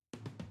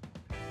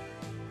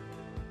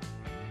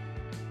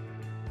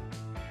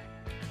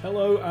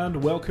Hello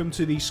and welcome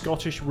to the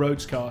Scottish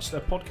Roadscast,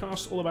 a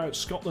podcast all about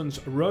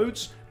Scotland's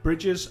roads,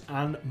 bridges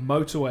and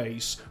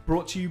motorways,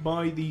 brought to you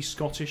by the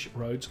Scottish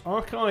Roads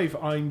Archive.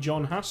 I'm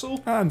John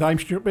Hassel. And I'm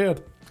Stuart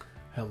Baird.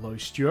 Hello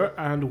Stuart,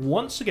 and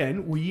once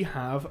again we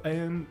have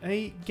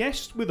a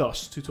guest with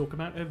us to talk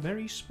about a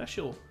very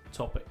special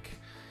topic.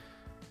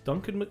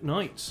 Duncan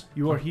McKnight,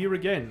 you are here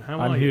again. How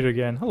are you? I'm here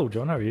again. Hello,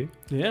 John. How are you?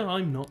 Yeah,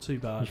 I'm not too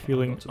bad. You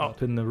feeling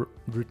up in the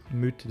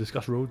mood to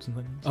discuss roads and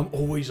things? I'm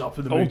always up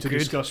in the mood to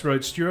discuss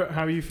roads. Stuart,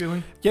 how are you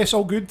feeling? Yes,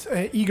 all good.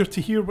 Eager to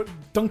hear what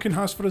Duncan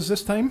has for us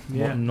this time.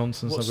 Yeah. What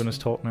nonsense I'm going to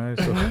talk now.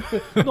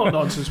 So. Not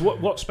nonsense.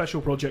 What special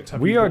project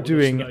have we you are brought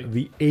with us today? doing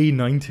the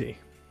A90.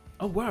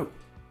 Oh, wow.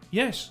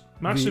 Yes.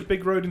 Massive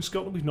big road in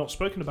Scotland. We've not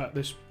spoken about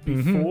this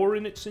before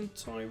in its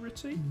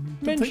entirety.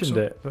 Mentioned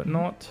it, but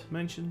not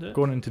mentioned it.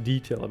 Going into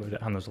detail about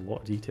it. And there's a lot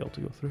of detail to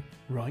go through.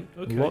 Right,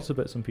 okay. Lots of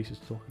bits and pieces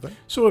to talk about.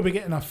 So are we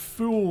getting a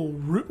full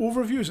route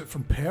overview? Is it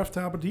from Perth to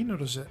Aberdeen,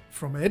 or is it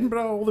from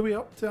Edinburgh all the way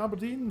up to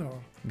Aberdeen? Or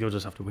You'll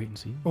just have to wait and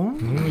see. Oh,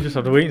 We just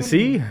have to wait and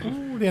see.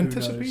 Oh, the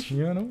anticipation.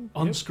 You know?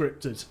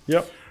 Unscripted.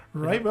 Yep.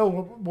 Right, well,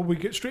 will we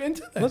get straight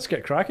into it then? Let's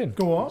get cracking.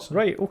 Go on.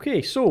 Right,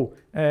 okay, so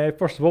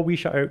first of all, we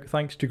shout out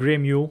thanks to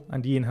Graham Yule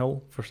and Ian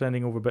Hill for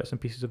sending over bits and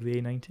pieces of the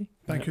A90.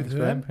 Thank you to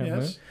Graham. them,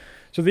 yes.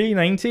 So the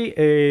A90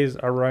 is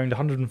around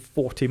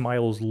 140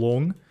 miles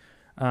long,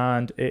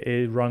 and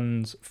it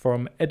runs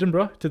from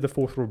Edinburgh to the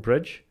Forth Road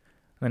Bridge,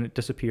 then it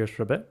disappears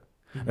for a bit,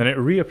 then it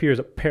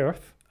reappears at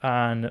Perth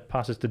and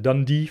passes to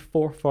Dundee,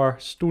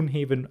 Forfar,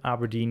 Stonehaven,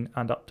 Aberdeen,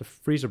 and up to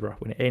Fraserburgh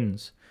when it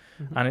ends.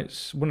 And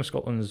it's one of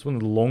the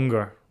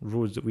longer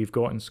roads that we've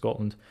got in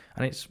Scotland,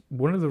 and it's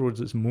one of the roads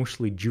that's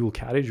mostly dual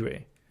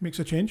carriageway. Makes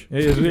a change.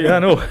 It is, yeah, I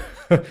know.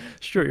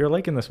 Stuart, you're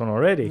liking this one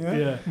already.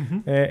 Yeah.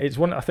 It's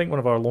one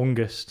of our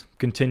longest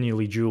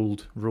continually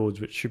dualed roads,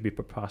 which should be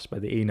passed by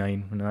the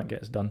A9 when that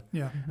gets done.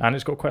 Yeah. And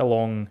it's got quite a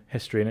long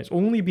history, and it's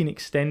only been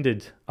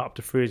extended up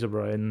to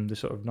Fraserburgh in the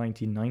sort of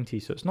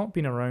 1990s, so it's not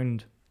been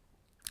around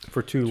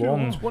for too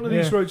long. It's one of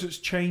these roads that's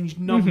changed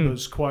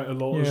numbers quite a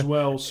lot as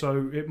well,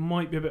 so it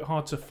might be a bit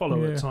hard to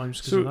follow at times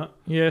because of that.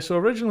 Yeah, so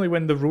originally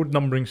when the road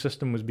numbering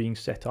system was being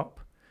set up,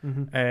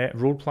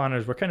 road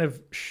planners were kind of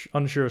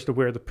unsure as to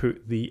where to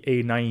put the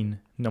A9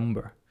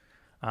 number,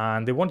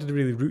 and they wanted to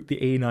really route the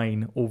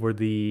A9 over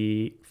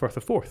the Firth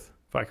of Forth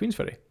via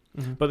Queensferry.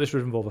 But this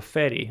would involve a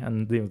ferry,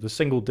 and the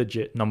single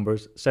digit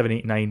numbers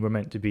 789 were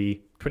meant to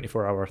be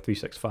 24-hour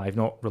 365,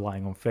 not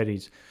relying on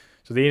ferries.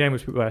 So the A9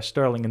 was put via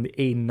Stirling, and the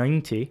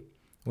A90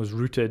 was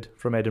routed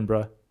from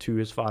Edinburgh to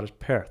as far as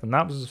Perth, and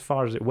that was as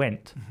far as it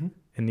went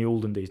in the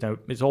olden days. Now,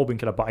 it's all been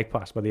kind of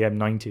bypassed by the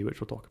M90,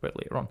 which we'll talk about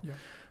later on. Yeah.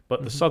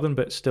 But the southern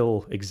bit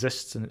still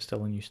exists, and it's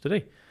still in use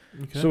today.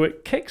 Okay. So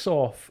it kicks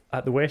off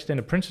at the west end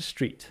of Princes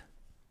Street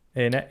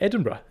in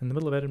Edinburgh, in the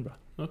middle of Edinburgh.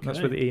 Okay. That's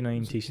where the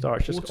A90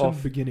 starts. Just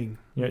off beginning.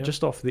 Yeah,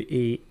 just off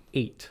the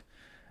A8.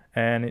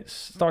 And it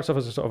starts off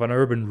as a sort of an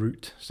urban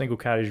route, single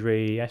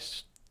carriageway,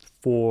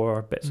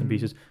 S4 bits and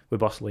pieces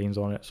with bus lanes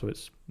on it, so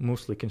it's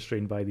mostly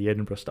constrained by the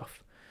Edinburgh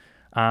stuff.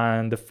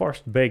 And the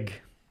first big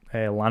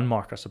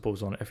landmark, I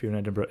suppose, on it, if you're in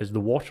Edinburgh, is the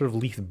Water of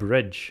Leith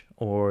Bridge,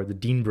 or the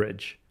Dean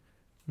Bridge.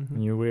 Are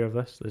you aware of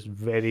this? This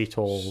very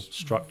tall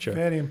structure.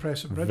 Very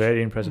impressive bridge.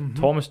 Very impressive.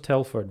 Thomas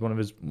Telford, one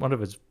of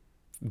his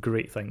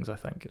great things, I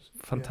think. It's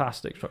a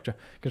fantastic structure.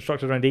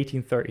 Constructed around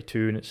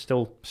 1832, and it's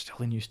still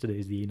in use today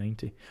as the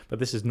A90. But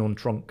this is known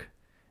trunk.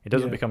 It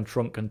doesn't become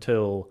trunk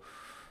until...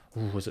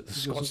 was it the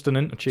Scotstoun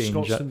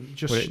interchange?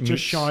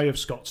 Just shy of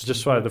Scotstoun.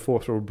 Just shy of the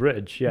Forth Road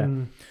Bridge, yeah.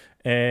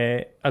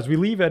 As we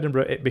leave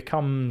Edinburgh, it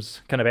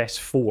becomes kind of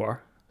S4.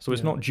 So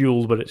it's not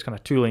dual, but it's kind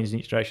of 2 lanes in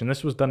each direction.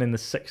 This was done in the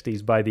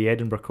 60s by the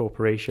Edinburgh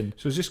Corporation.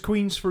 So is this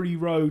Queensferry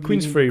Road?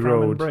 Queensferry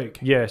Road.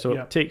 Yeah, so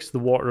it takes the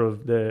water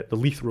of the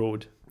Leith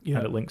Road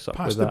and it links up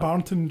past with the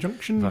Barton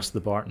Junction. Past the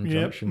Barton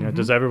Junction, yeah.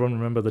 Does everyone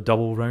remember the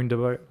double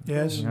roundabout?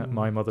 Yes. Yeah,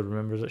 my mother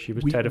remembers it. She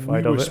was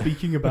terrified of it. We were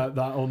speaking about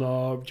that on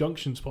our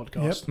Junctions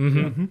podcast.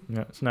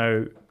 Yeah, it's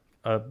now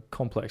a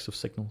complex of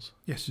signals.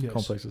 Yes.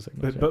 Complex of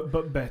signals.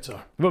 But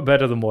better. But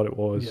better than what it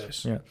was.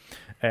 Yes.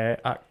 Yeah.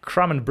 At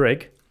Crammond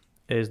Brig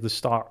is the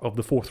start of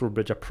the Forth Road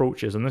Bridge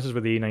approaches, and this is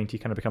where the A90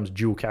 kind of becomes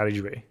dual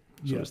carriageway.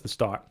 So it's the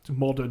start. It's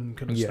modern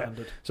kind of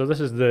standard. So this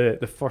is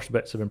the first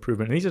bits of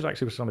improvement. And these are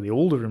actually some of the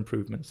older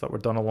improvements that were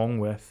done along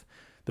with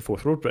the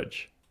Forth Road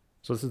Bridge.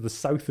 So this is the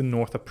south and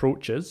north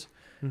approaches.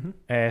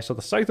 So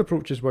the south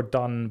approaches were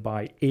done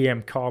by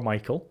AM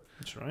Carmichael.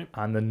 That's right.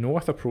 And the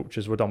north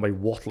approaches were done by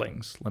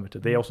Wattlings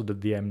Limited. They also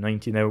did the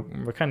M90. Now,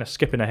 we're kind of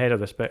skipping ahead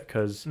of this bit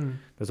because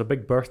there's a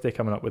big birthday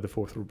coming up with the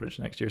Forth Road Bridge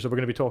next year. So we're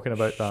going to be talking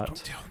about that.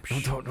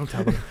 Don't tell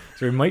them.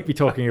 So we might be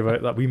talking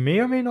about that. We may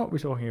or may not be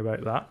talking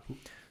about that.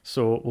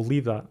 So we'll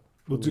leave that.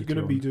 We're going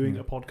to be doing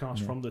a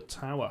podcast from the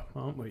tower,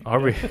 aren't we? Are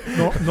we?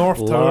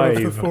 North Tower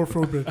of the Forth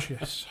Road Bridge,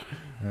 yes.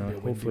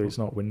 Hopefully it's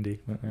not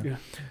windy.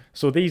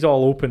 So these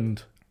all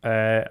opened,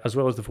 as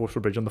well as the Forth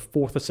Road Bridge, on the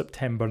 4th of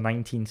September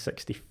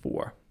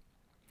 1964.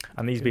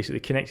 And these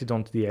basically connected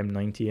onto the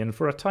M90, and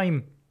for a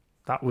time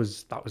that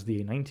was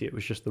the A90. It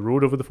was just the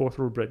road over the Forth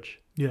Road Bridge.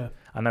 Yeah.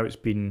 And now it's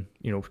been,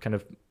 kind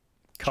of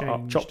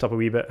chopped up a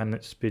wee bit, and the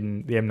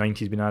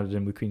M90's been added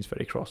in with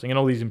Queensferry Crossing and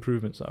all these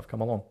improvements that have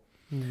come along.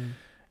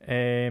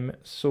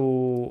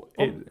 So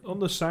on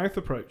the south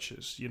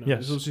approaches,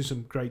 there's obviously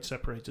some grade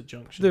separated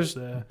junctions. There's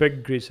there.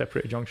 big grade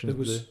separated junctions. There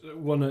was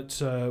one at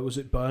was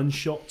it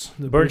Burnshot?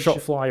 Burnshot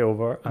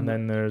flyover, and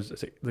then there's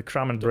the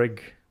Cram and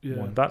Brig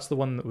one. That's the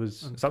one that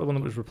was. Is that the one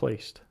that was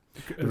replaced?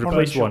 The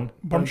replaced one.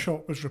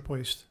 Burnshot was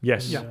replaced.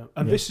 Yes. Yeah.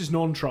 And this is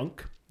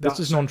non-trunk. This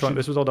is non-trunk.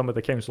 This was all done by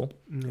the council.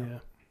 Yeah.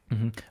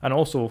 And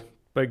also,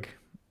 big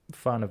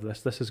fan of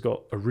this. This has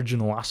got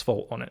original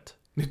asphalt on it.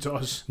 It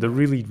does. The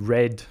really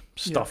red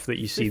stuff that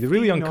you see, the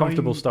really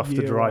uncomfortable stuff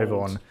to drive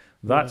on,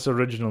 that's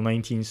original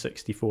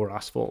 1964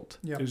 asphalt.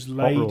 Yeah. It was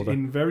laid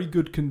in very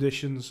good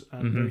conditions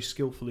and very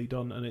skillfully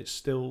done, and it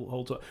still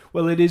holds up.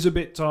 Well, it is a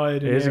bit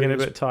tired. It is getting a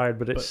bit tired,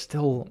 but it's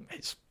still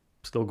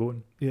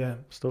going. Yeah.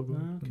 Still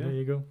going. Okay. There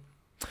you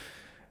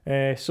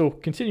go. So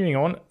continuing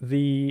on,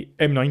 the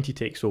M90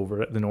 takes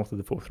over at the north of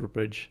the Forth Road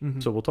Bridge.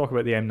 So we'll talk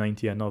about the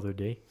M90 another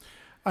day.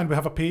 And we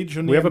have a page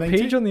on the M90. We have a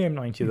page on the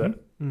M90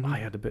 that I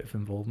had a bit of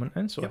involvement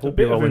in, so I hope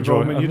you'll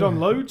enjoy it. You've done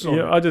loads on it.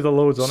 Yeah, I did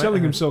loads on it.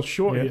 Selling himself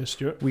short here,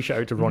 Stuart. We shout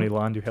out to Ronnie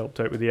Land, who helped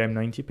out with the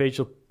M90 page,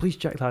 so please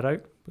check that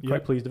out. We're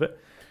quite pleased with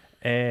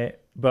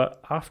it.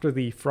 But after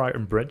the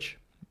Friarton Bridge,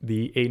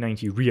 the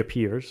A90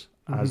 reappears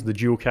as the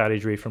dual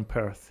carriageway from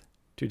Perth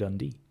to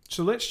Dundee.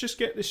 So let's just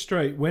get this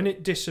straight. When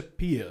it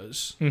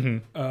disappears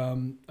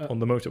on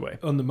the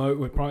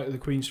motorway, prior to the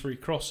Queensferry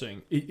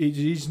Crossing, it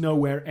is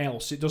nowhere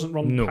else. It doesn't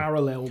run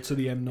parallel to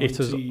the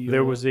M90.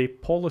 There was a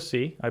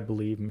policy, I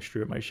believe, and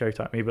Stuart might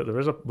shout at me, but there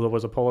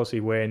was a policy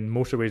when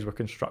motorways were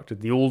constructed.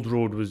 The old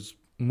road was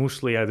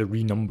mostly either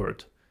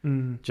renumbered,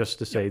 just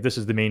to say this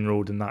is the main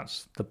road and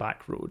that's the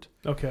back road.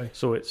 Okay.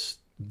 So it's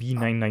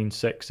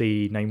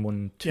B996,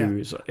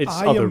 A912. It's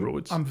other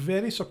roads. I'm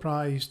very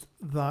surprised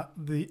that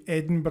the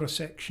Edinburgh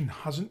section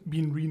hasn't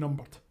been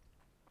renumbered,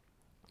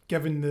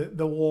 given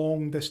the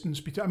long distance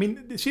between. I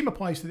mean, the same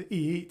applies to the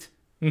A8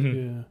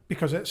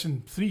 because it's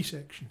in 3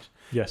 sections.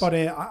 Yes. But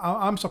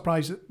I'm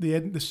surprised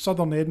that the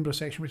southern Edinburgh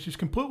section, which is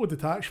completely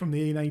detached from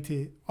the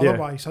A90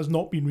 otherwise, has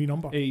not been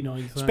renumbered.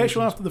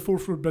 Especially after the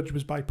Forth Road Bridge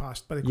was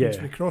bypassed by the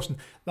Queensferry Crossing.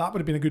 That would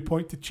have been a good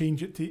point to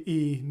change it to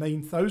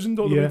A9000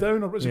 all the way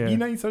down, or was it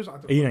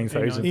B9000?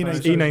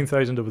 A9000.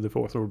 A9000 over the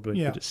Forth Road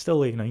Bridge, but it's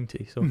still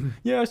A90. So,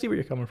 I see where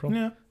you're coming from.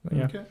 Yeah.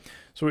 Okay.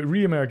 So it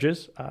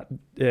re-emerges at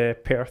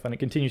Perth, and it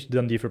continues to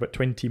Dundee for about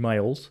 20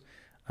 miles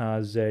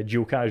as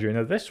dual carriageway.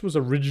 Now, this was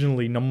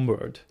originally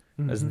numbered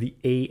as the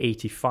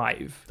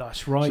A85.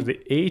 That's right. So the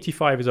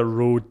A85 is a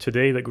road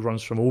today that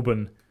runs from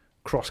Oban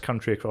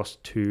cross-country across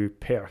to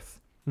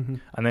Perth.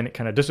 And then it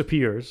kind of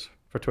disappears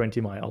for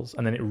 20 miles,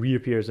 and then it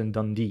reappears in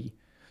Dundee.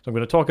 So I'm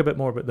going to talk a bit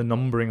more about the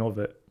numbering of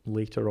it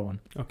later on.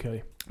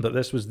 Okay. But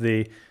this was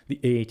the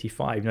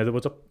A85. Now,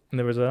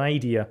 there was an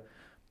idea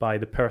by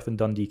the Perth and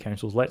Dundee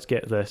councils, let's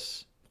get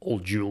this all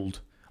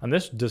dualled. And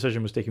this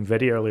decision was taken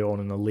very early on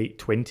in the late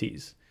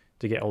 20s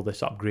to get all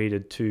this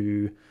upgraded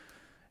to...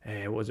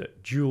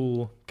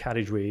 dual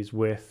carriageways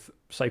with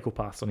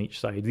cyclepaths on each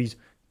side. These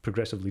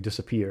progressively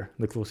disappear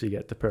the closer you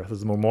get to Perth,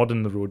 as the more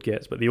modern the road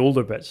gets, but the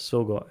older bits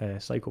still got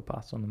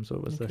cyclepaths on them, so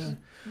it was this.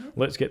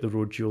 Let's get the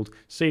road dualled.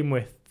 Same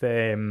with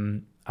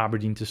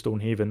Aberdeen to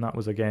Stonehaven. That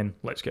was, again,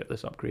 let's get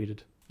this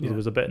upgraded. So there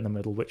was a bit in the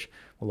middle, which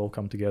will all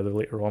come together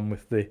later on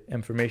with the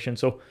information.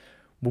 So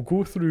we'll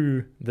go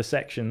through the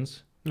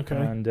sections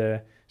and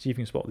see if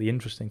you can spot the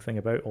interesting thing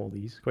about all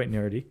these. Quite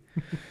nerdy.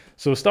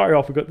 So starting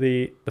off, we've got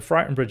the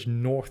Friarton Bridge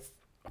North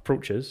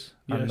approaches,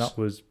 and that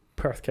was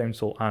Perth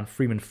Council and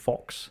Freeman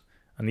Fox,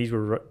 and these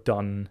were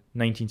done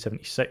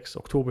 1976,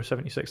 October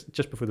 76,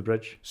 just before the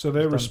bridge. So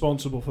they're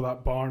responsible for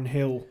that Barn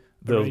Hill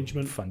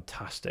arrangement.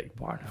 Fantastic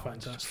Barn Hill.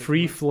 Fantastic.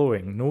 Free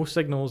flowing, no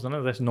signals, none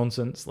of this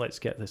nonsense. Let's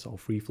get this all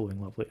free flowing,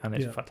 lovely, and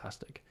it's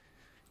fantastic.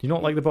 Do you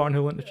not like the Barn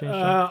Hill interchange?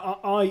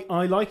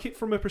 I like it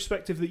from a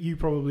perspective that you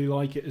probably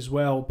like it as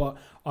well, but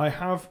I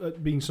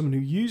have, being someone who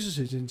uses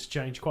it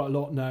interchange quite a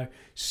lot now,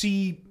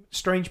 see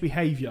strange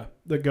behaviour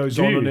that goes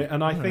on it,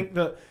 and I think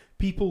that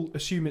people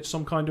assume it's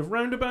some kind of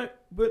roundabout,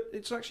 but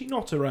it's actually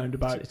not a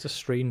roundabout. It's a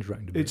strange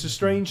roundabout. It's a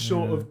strange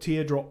sort of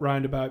teardrop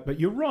roundabout, but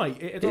you're right.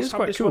 It does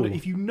have this cool.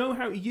 If you know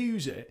how to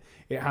use it,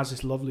 it has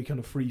this lovely kind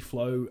of free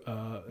flow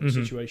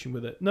situation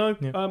with it. No,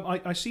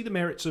 I see the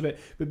merits of it,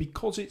 but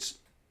because it's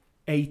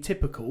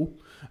atypical,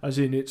 as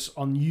in it's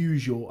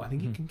unusual, I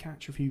think it can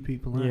catch a few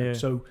people out.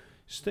 So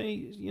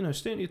stay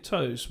on your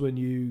toes when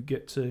you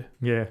get to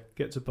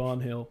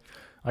Barn Hill.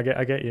 I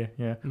get you.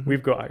 Yeah,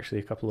 we've got actually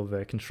a couple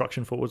of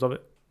construction photos of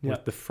it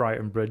with the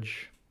Friarton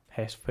Bridge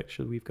Hess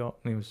picture we've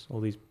got. There's all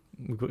these.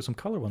 We've got some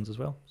colour ones as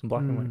well, some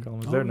black and white colour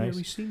ones. They're nice.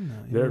 We've seen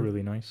that. They're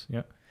really nice.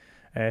 Yeah.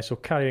 So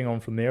carrying on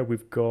from there,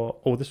 we've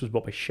got... this was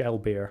bought by Shell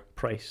Bear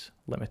Price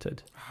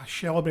Limited.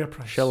 Shell Bear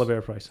Price. Shell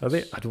Bear Price. Are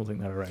they? I don't think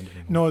they're around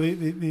anymore. No,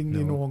 they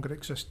no longer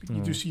exist, but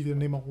you do see their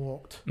name a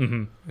lot.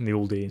 In the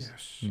old days.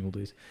 Yes. In the old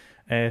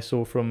days.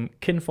 So from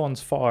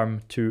Kinfon's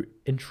Farm to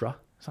Intra,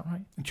 is that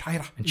right?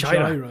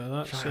 Inchira,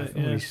 that's it.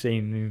 All these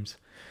same names.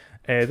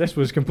 This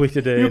was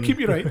completed in... You'll keep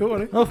you right, don't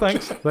worry. Oh,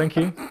 thanks. Thank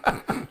you.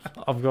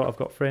 I've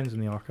got friends in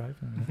the archive.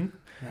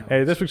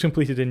 This was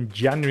completed in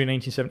January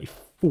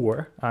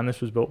 1974, and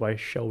this was built by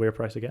Shelware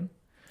Press again.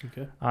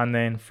 Okay. And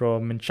then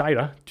from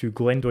Minchira to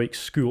Glendoick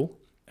School,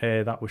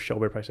 that was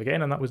Shelware Press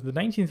again, and that was the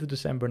 19th of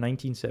December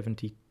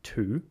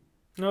 1972.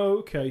 Oh,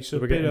 okay, so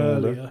we're a bit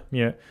earlier. Older.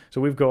 Yeah,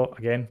 so we've got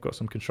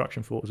some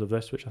construction photos of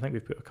this, which I think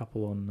we've put a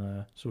couple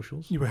on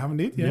socials. You have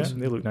indeed, yes. Yeah,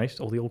 they look nice,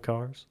 all the old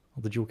cars,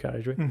 all the dual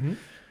carriageway.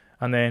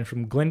 And then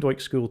from Glendoick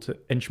School to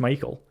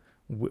Inchmichael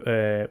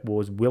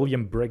was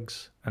William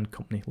Briggs and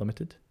Company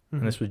Limited,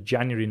 and this was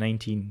January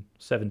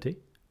 1970.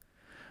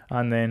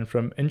 And then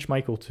from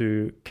Inchmichael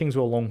to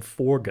Kingswell Long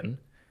Forgan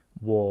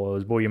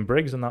was William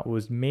Briggs, and that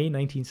was May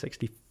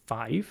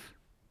 1965.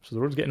 So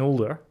the road's getting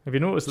older. Have you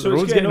noticed that the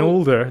road's getting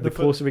older the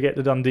closer we get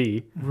to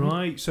Dundee?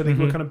 Right, so they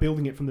were kind of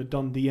building it from the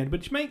Dundee end,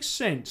 which makes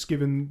sense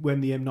given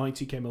when the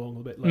M90 came along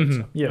a bit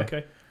later. Yeah.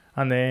 Okay.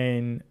 And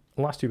then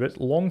last two bits,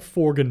 Long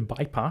Forgan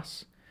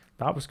Bypass.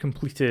 That was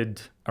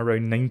completed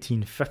around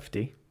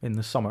 1950 in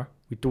the summer.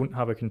 We don't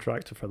have a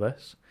contractor for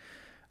this.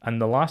 And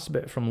the last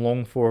bit from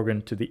Long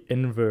Forgan to the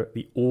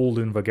old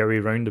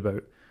Invergowrie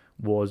roundabout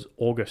was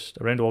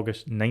around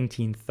August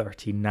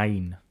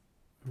 1939.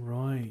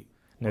 Right.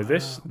 Now,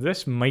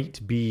 this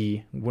might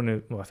be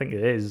I think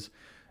it is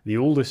the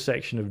oldest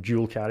section of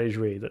dual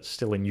carriageway that's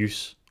still in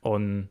use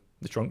on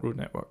the trunk road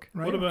network.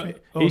 Right. What about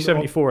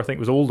A74? I think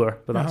was older,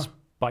 but that's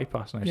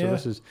bypass now. So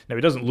this is now.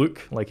 It doesn't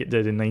look like it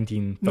did in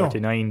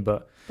 1939,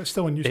 but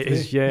still in use it today.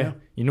 is. Yeah.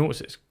 You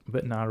notice it's a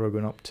bit narrow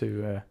going up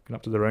to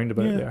the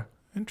roundabout there.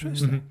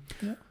 Interesting.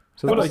 Yeah.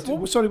 So what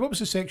was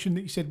the section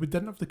that you said we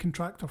didn't have the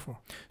contractor for?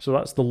 So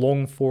that's the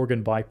Long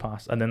Forgan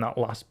bypass, and then that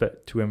last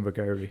bit to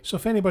Invergowrie. So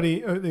if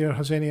anybody out there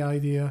has any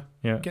idea,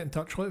 get in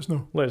touch. Let us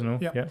know.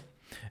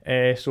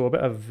 Yeah. So a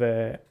bit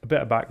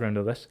of background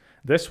of this.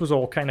 This was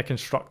all kind of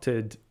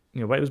constructed.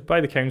 It was by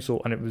the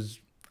council, and it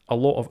was a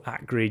lot of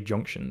at-grade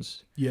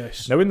junctions.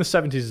 Yes. Now in the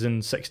 70s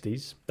and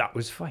 60s, that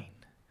was fine.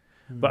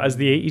 But as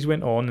the 80s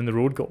went on, and the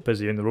road got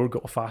busier, and the road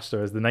got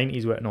faster, as the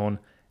 90s went on,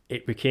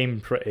 it became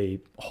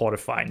pretty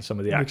horrifying, some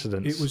of the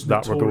accidents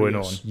that were going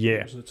on. Yeah.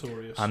 It was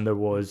notorious. And there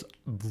was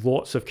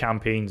lots of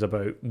campaigns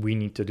about we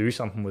need to do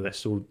something with this.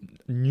 So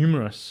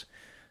numerous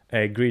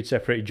grade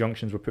separated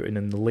junctions were put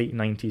in the late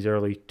 90s,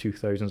 early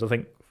 2000s. I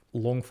think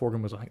Long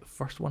Forgan was the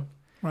first one.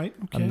 Right,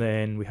 okay. And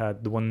then we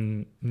had the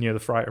one near the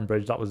Friarton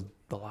Bridge. That was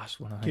the last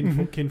one, I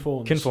think.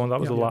 Kinfawns, that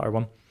was the latter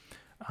one.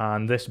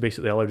 And this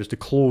basically allowed us to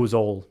close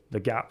all the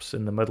gaps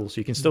in the middle, so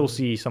you can still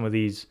see some of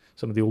the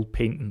old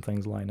paint and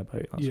things lying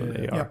about. That's what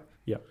they are.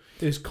 Yeah.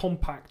 There's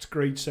compact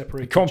grade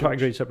separated.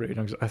 Grade separated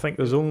junctions. I think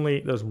there's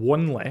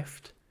one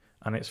left,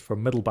 and it's for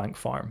Middlebank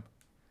Farm.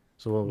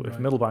 So if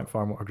Middlebank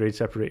Farm want a grade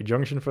separated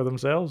junction for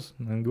themselves,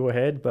 then go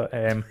ahead. But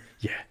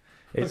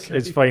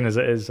it's fine as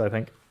it is, I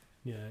think.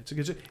 Yeah,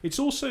 it's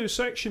also a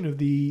section of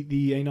the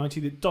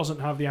A90 that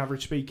doesn't have the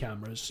average speed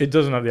cameras. It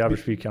doesn't have the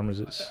average speed cameras.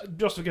 It's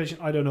justification,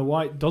 I don't know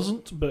why it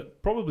doesn't,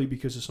 but probably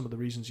because of some of the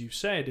reasons you've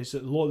said, is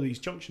that a lot of these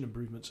junction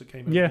improvements that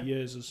came over the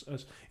years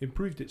has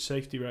improved its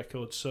safety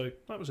records, so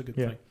that was a good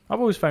thing. I've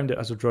always found it,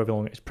 as I drive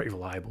along, it's pretty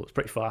reliable, it's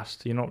pretty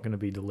fast, you're not going to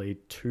be delayed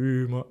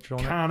too much on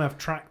it. Can have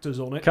tractors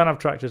on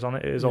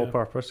it. It is all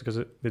purpose, because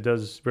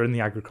we're in the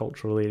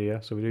agricultural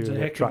area, so we do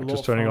have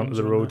tractors turning onto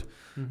the road.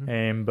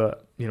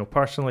 But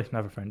personally,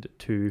 never found it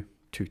too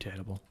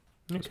terrible.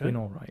 It's been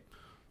all right.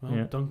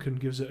 Well, Duncan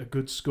gives it a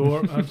good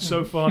score, and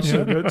so far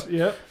so good.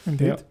 Yeah,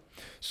 indeed. Yeah.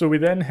 So we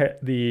then hit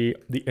the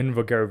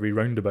Invergowrie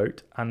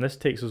roundabout, and this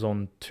takes us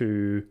on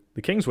to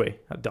the Kingsway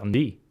at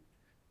Dundee.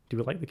 Do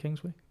we like the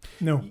Kingsway?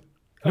 No.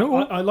 No,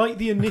 I like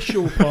the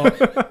initial part.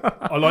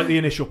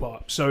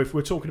 So if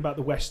we're talking about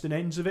the western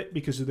ends of it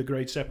because of the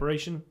grade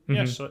separation,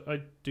 yes,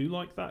 I do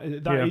like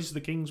that. That is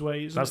the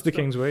Kingsway, isn't it? That's the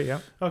Kingsway, yeah.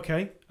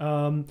 Okay.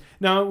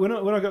 Now, when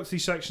I got to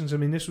these sections, I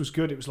mean, this was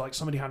good. It was like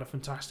somebody had a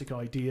fantastic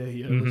idea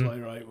here. It was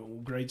like, right, well,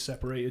 grade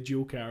separated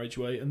dual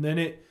carriageway, and then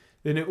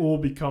it all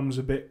becomes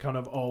a bit kind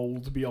of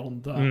old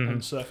beyond that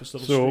and surface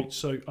level streets.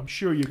 So I'm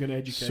sure you're going to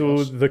educate us.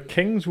 So the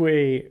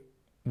Kingsway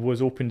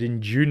was opened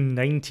in June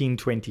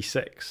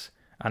 1926.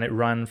 And it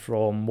ran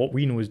from what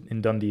we know in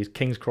Dundee is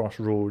King's Cross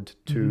Road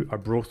to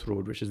Arbroath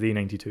Road, which is the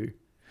A92.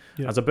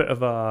 Yeah. As a bit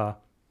of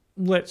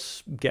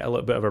let's get a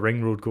little bit of a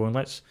ring road going.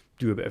 Let's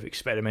do a bit of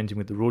experimenting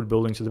with the road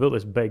building. So they built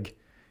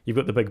you've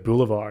got the big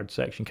boulevard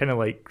section, kind of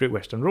like Great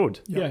Western Road.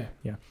 Yeah.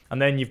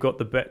 And then you've got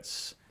the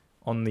bits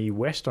on the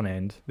western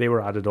end. They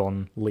were added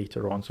on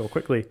later on. So I'll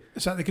quickly...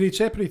 Is that the grade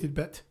separated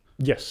bit?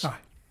 Yes.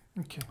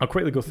 Okay. I'll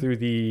quickly go through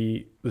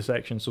the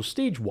section. So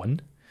stage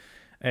 1...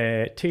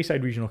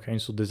 Tayside Regional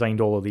Council designed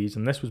all of these,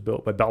 and this was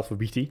built by Balfour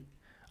Beatty,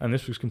 and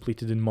this was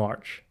completed in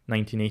March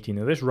 1918.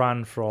 Now this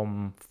ran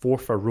from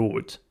Forfar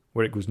Road,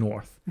 where it goes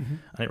north,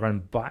 and it ran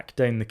back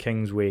down the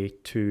Kingsway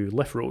to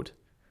Liff Road.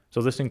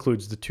 So this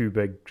includes the two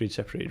big grade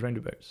separated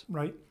roundabouts.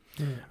 Right.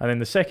 And then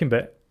the second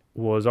bit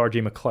was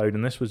RJ MacLeod,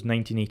 and this was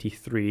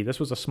 1983.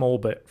 This was a small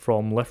bit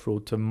from Liff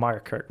Road to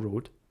Myrekirk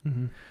Road.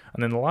 And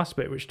then the last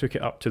bit, which took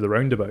it up to the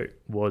roundabout,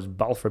 was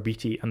Balfour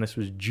Beatty, and this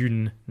was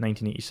June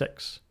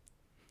 1986.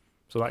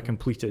 So that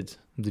completed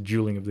the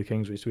dualling of the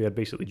Kingsway. So we had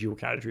basically dual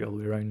carriageway all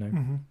the way around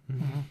now.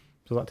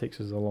 So that takes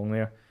us along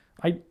there.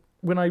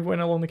 When I went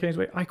along the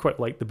Kingsway, I quite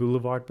liked the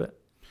boulevard bit.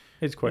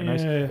 It's quite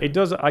nice. It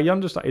does. I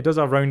understand. It does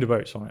have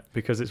roundabouts on it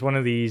because it's one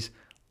of these.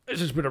 Let's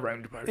just put a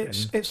roundabout in.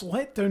 It's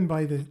let down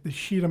by the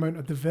sheer amount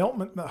of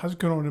development that has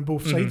gone on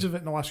both sides of it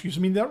in the last years.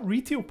 I mean, that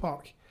retail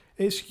park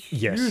is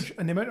huge,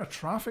 and the amount of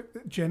traffic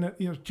that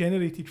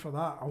generated for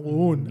that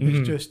alone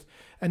is just.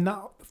 And that,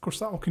 of course,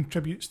 that all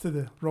contributes to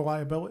the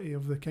reliability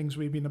of the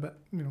Kingsway being a bit,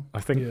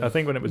 I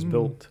think when it was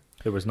built,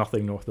 there was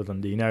nothing north of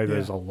Dundee. Now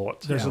there's a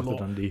lot north of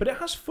Dundee. But it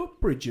has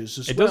footbridges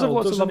as well. It does have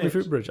lots of lovely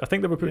footbridge. I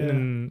think they were putting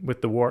in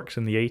with the works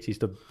in the 80s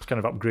to kind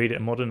of upgrade it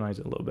and modernise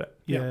it a little bit.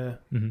 Yeah.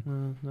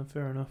 No,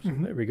 fair enough. So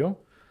there we go.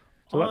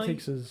 So that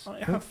takes us...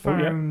 I have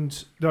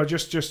found... No,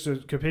 just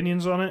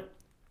opinions on it.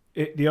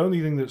 The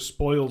only thing that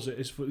spoils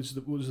it was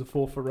the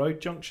Forfar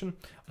Road junction.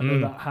 I know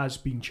that has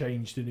been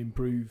changed and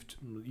improved.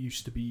 It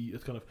used to be a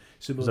kind of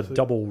similar. There's a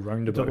double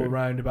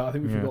roundabout. I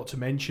think we forgot to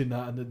mention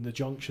that, and then the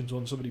junction's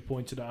one. Somebody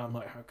pointed out. I'm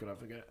like, how could I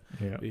forget?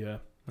 Yeah.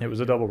 It was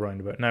a double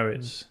roundabout. Now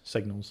it's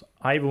signals.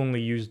 I've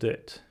only used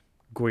it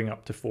going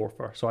up to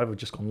Forfar, so I've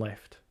just gone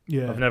left.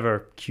 Yeah. I've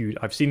never queued.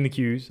 I've seen the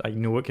queues. I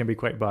know it can be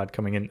quite bad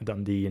coming into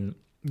Dundee, and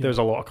there's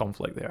a lot of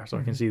conflict there, so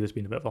I can see this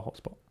being a bit of a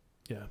hotspot.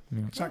 Yeah.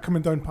 Is that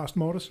coming down past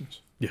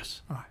Morrison's?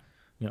 Yes. Aye.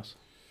 Yes.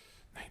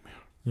 Nightmare.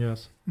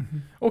 Yes.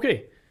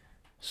 Okay.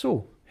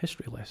 So,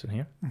 history lesson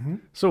here.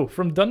 So,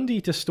 from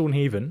Dundee to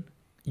Stonehaven,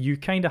 you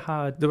kind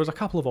of there was a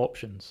couple of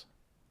options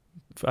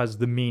as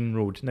the main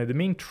road. Now, the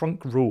main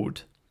trunk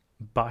road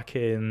back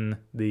in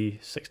the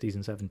 60s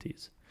and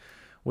 70s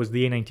was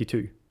the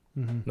A92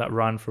 that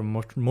ran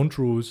from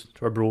Montrose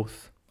to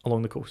Arbroath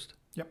along the coast.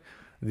 Yep.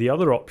 The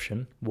other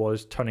option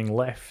was turning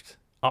left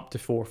up to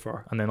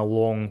Forfar and then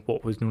along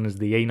what was known as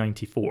the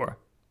A94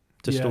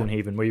 to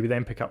Stonehaven, where you would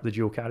then pick up the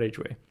dual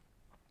carriageway.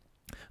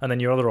 And then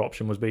your other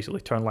option was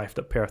basically turn left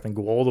at Perth and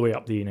go all the way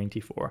up the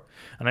A94.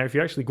 And now if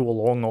you actually go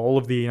along all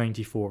of the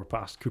A94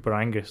 past Cooper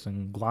Angus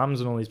and Glams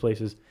and all these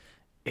places,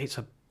 it's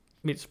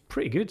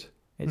pretty good.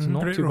 It's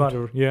not too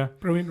bad. Yeah.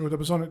 Brilliant road. I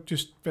was on it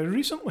just very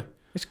recently.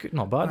 It's good,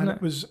 not bad, and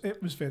isn't it?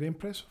 It was very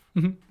impressive.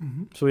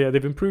 So yeah,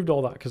 they've improved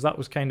all that because that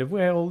was kind of,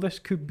 this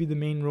could be the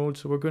main road,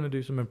 so we're going to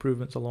do some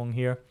improvements along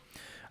here.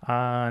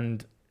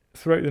 And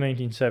throughout the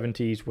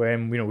 1970s,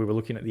 when we were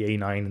looking at the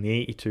A9 and the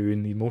 82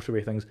 and the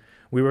motorway things,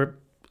 we were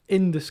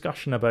in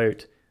discussion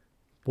about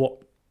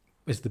what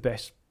is the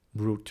best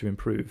road to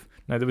improve.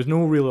 Now, there was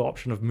no real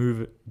option of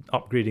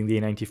upgrading the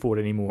A94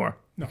 anymore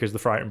because the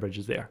Frighton Bridge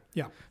is there.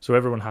 Yeah. So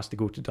everyone has to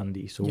go to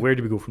Dundee. So where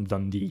do we go from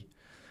Dundee?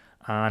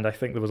 And I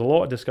think there was a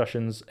lot of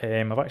discussions.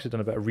 I've actually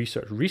done a bit of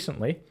research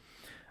recently.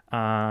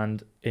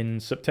 And in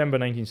September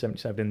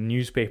 1977, in the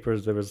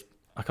newspapers, there was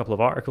a couple of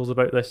articles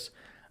about this.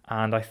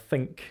 And I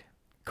think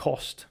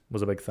cost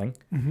was a big thing.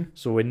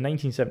 So in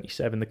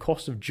 1977, the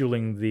cost of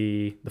dualling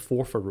the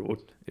Forfar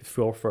road,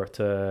 Forfar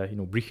to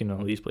Brechin and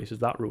all these places,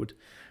 that road,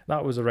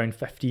 that was around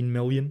 15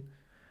 million.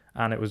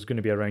 And it was going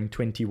to be around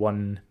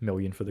 21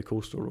 million for the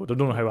coastal road. I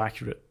don't know how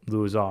accurate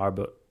those are,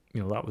 but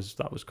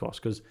that was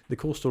cost because the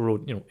coastal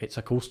road, it's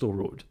a coastal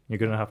road. You're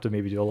going to have to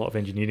maybe do a lot of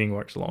engineering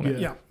works along it.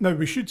 Yeah. Now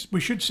we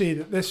should say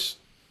that this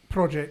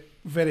project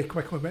very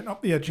quickly went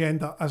up the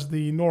agenda as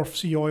the North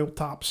Sea oil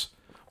taps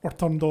were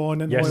turned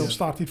on and oil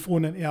started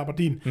flowing into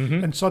Aberdeen,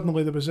 and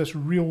suddenly there was this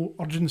real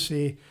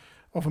urgency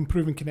of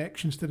improving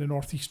connections to the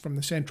northeast from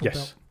the central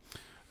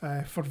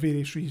belt for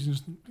various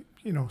reasons.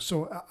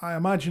 So I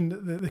imagine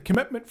that the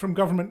commitment from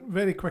government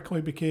very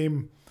quickly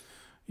became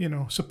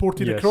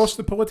supported across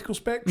the political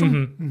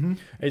spectrum.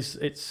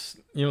 It's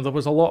there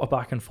was a lot of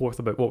back and forth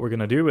about what we're going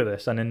to do with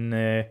this, and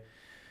in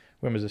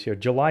when was this here?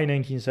 July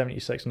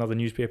 1976, another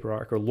newspaper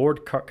article,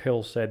 Lord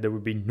Kirkhill said there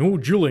would be no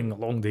dualling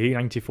along the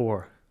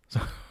A94.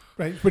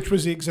 Right, which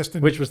was the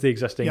existing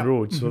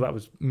road, so that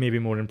was maybe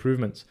more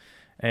improvements.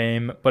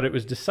 But it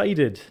was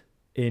decided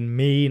in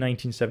May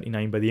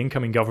 1979 by the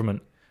incoming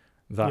government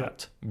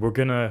that we're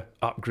going to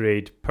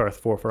upgrade Perth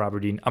for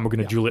Aberdeen and we're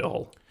going to dual it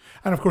all.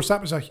 And of course,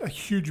 that was a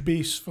huge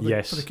base for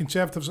the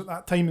Conservatives at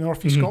that time in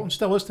North East Scotland.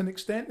 Still is to an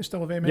extent. They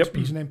still have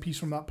MSPs and MPs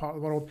from that part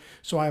of the world.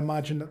 So I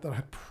imagine that there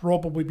had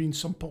probably been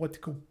some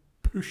political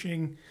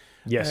pushing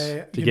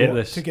to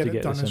get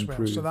it done as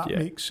well. So that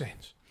makes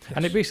sense. Yes.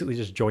 And it basically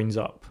just joins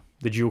up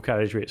the dual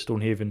carriageway at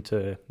Stonehaven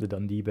to the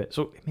Dundee bit.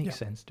 So it makes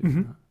sense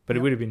doing that. But it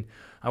would have been,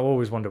 I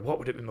always wondered, what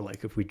would it have been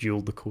like if we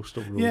dualed the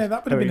coastal road? Yeah,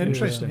 that would have been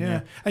interesting,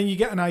 And you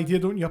get an idea,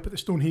 don't you, up at the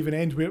Stonehaven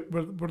end where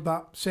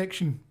that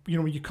section,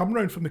 when you come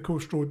round from the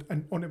coast road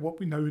and onto what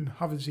we now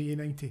have as the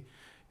A90, it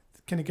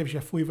kind of gives you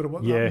a flavour of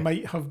what that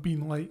might have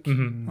been like.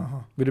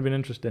 Would have been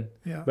interesting.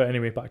 Yeah. But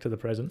anyway, back to the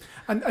present.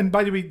 And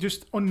by the way,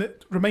 just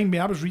remind me,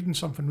 I was reading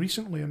something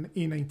recently on the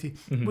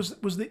A90.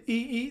 Was the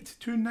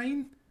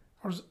A829,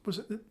 or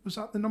was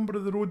that the number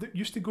of the road that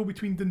used to go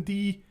between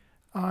Dundee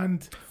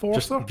and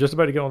Forster? Just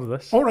about to get onto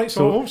this. All right,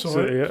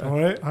 sorry. All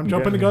right, I'm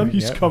jumping the gun.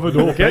 He's covered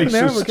all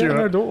bases. We're getting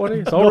there, don't worry.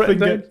 It's all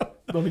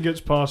nothing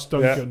gets past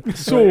Duncan. Yeah.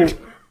 So,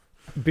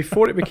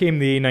 before it became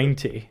the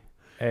A90,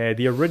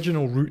 the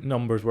original route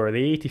numbers were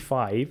the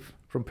 85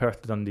 from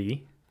Perth to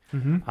Dundee.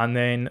 Mm-hmm. And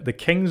then the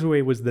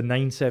Kingsway was the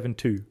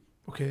 972.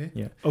 Okay.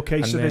 Yeah. Okay,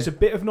 and so there's a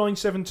bit of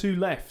 972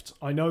 left.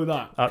 I know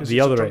that. At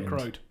the other end.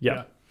 Road.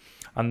 Yeah.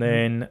 And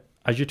then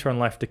as you turn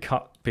left to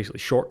cut, basically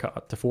shortcut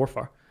up to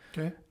Forfar,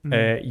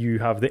 you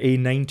have the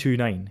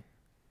A929,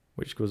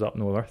 which goes up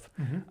north.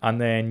 Mm-hmm.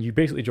 And then you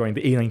basically join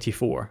the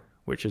A94,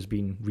 which has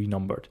been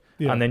renumbered.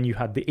 Yeah. And then you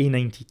had the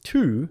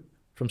A92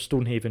 from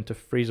Stonehaven to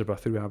Fraserburgh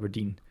through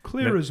Aberdeen.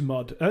 Clear as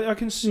mud. I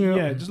can see,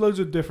 there's loads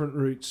of different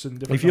routes and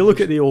different If you look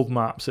at the old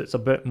maps, it's a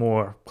bit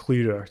more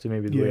clearer to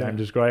maybe the way I'm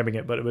describing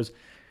it, but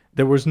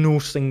there was no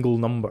single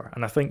number.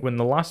 And I think when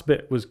the last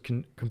bit was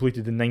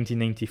completed in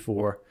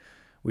 1994,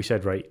 we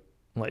said, right,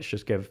 let's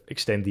just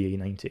extend the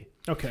A90.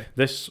 Okay.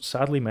 This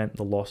sadly meant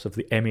the loss of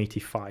the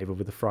M85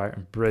 over the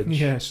Friarton Bridge.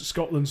 Yes,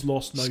 Scotland's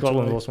lost no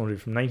Scotland lost one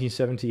from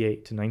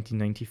 1978 to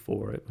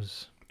 1994. It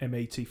was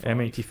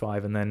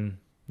M85 and then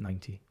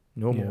 90.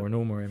 No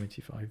more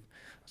M85.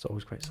 It's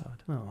always quite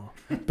sad. Oh.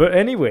 But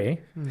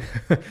anyway,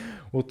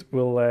 we'll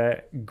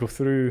go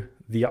through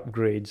the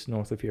upgrades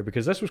north of here,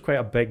 because this was quite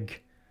a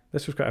big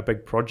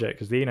project,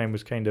 because the A9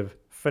 was kind of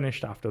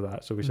finished after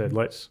that. So we said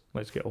let's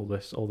get all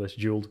this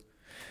dualed.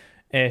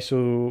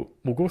 So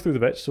we'll go through the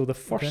bits. So the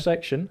first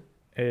section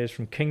is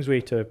from Kingsway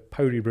to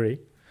Powrie Bray,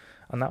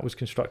 and that was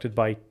constructed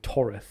by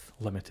Torith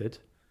Limited.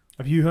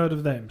 Have you heard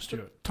of them,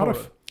 Stuart?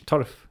 Torith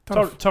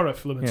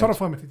Limited.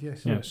 Torith Limited,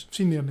 yes.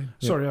 Seen their name.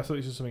 Sorry, I thought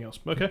you said something else.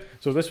 Okay.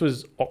 So this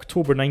was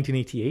October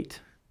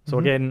 1988. So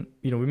again,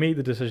 we made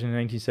the decision in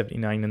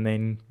 1979, and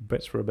then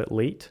bits were a bit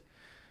late.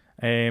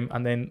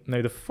 And then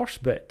now the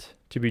first bit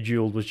to be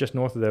dualed was just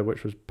north of there,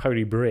 which was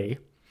Powrie Bray,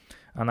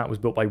 and that was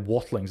built by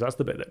Wattlings. That's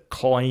the bit that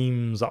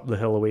climbs up the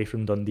hill away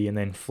from Dundee and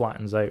then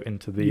flattens out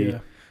into the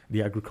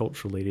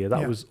agricultural area.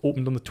 That was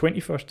opened on the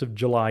 21st of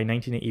July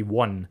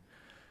 1981.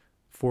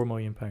 £4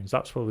 million.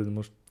 That's probably the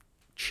most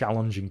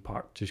challenging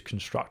part to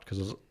construct, because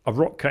there's a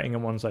rock cutting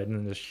on one side and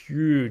then there's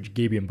huge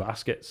gabion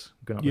baskets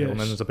going up the hill, and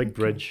then there's a big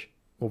bridge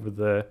over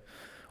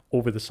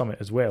the summit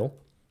as well.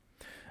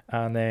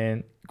 And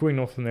then going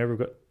north from there, we've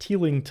got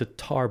Teeling to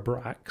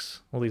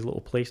Tarbrax, all these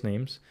little place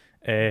names.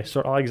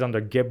 Sir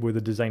Alexander Gibb were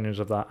the designers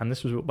of that, and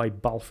this was built by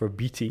Balfour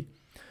Beatty,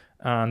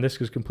 and this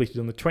was completed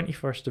on the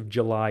 21st of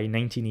July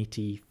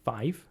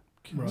 1985.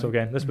 Right. So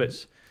again, this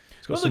bit's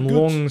it's got some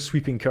long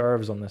sweeping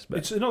curves on this bit.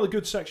 It's another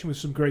good section with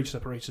some grade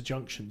separator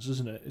junctions,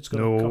 isn't it? It's got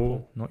a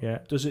couple. Not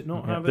yet. Does it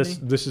not have any?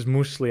 This is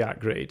mostly at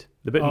grade.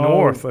 The bit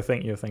north, I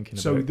think you're thinking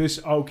about. So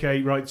this,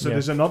 okay, right. So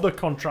there's another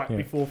contract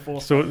before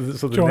Forfar. So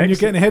the John, you're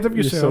getting ahead of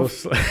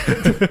yourself.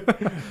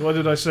 What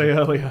did I say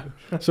earlier?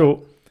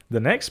 So the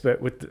next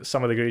bit with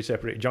some of the grade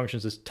separated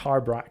junctions is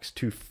Tarbrax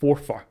to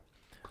Forfar,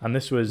 and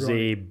this was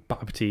a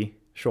Babty,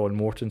 Shaw and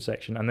Morton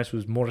section, and this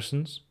was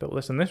Morrison's built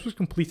this, and this was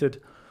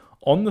completed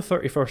on the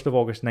 31st of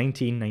August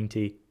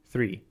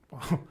 1993.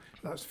 Wow,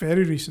 that's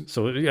very recent.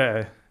 So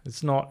yeah,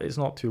 it's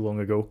not too long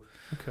ago.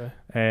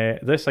 Okay.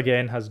 This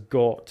again has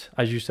got,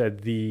 as you said,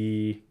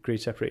 the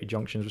grade separated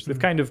junctions, which they've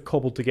kind of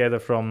cobbled together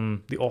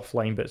from the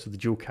offline bits of the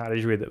dual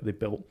carriageway that they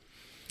built.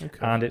 Okay.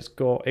 And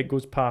it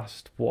goes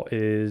past what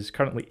is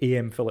currently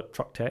AM Phillip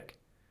Truck Tech,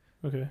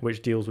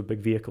 which deals with big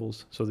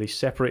vehicles. So they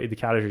separated the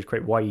carriageways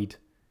quite wide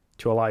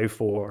to allow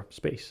for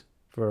space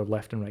for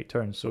left and right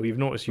turns. So you've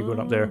noticed you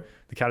going up there,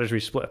 the carriageway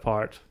split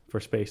apart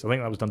for space. I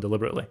think that was done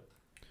deliberately.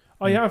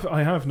 I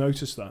have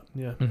noticed that.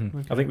 Yeah. Mm-hmm.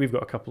 Okay. I think we've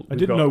got a couple. I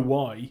didn't know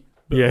why.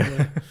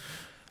 But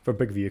for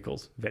big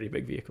vehicles, very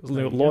big vehicles,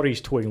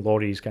 lorries towing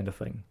lorries, kind of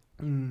thing.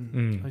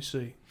 I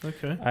see.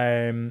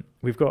 Okay.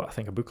 We've got, I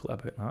think, a booklet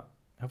about that.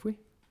 Have we?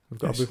 We've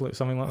got a booklet,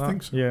 something like that. I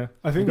think so. Yeah.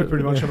 I think we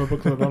pretty much have a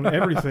booklet on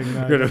everything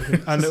now.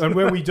 and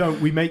where we don't,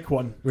 we make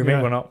one. We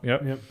make one up.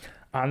 Yep.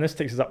 And this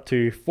takes us up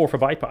to Forfar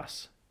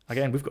Bypass.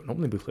 Again, we've got an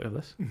opening booklet of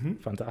this.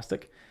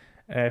 Fantastic.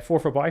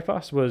 Forfar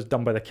Bypass was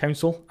done by the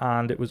council,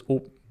 and it was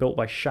built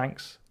by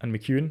Shanks and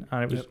McEwen,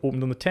 and it was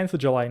opened on the 10th of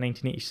July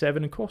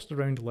 1987 and cost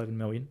around 11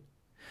 million.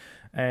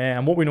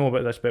 And what we know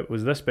about this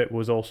bit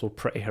was also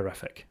pretty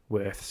horrific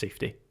with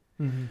safety,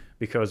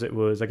 because it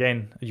was,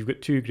 again, you've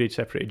got two grade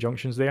separated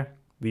junctions there.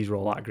 These were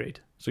all at grade.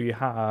 So you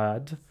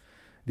had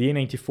the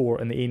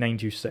A94 and the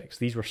A926.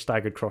 These were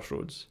staggered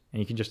crossroads, and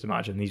you can just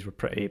imagine these were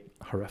pretty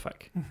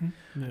horrific. And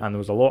there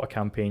was a lot of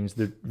campaigns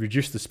that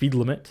reduced the speed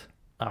limit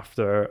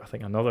after, I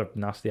think, another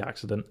nasty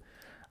accident,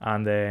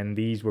 and then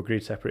these were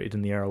grade separated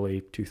in the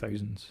early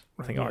 2000s.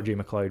 I think RJ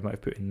McLeod might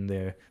have put in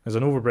there. There's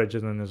an overbridge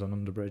and then there's an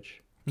underbridge,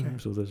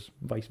 so there's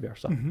vice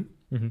versa.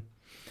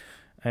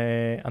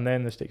 And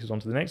then this takes us on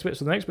to the next bit.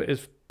 So the next bit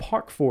is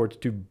Parkford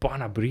to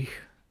Bannabrich.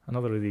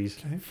 Another of these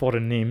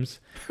foreign names.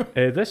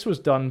 This was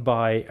done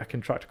by a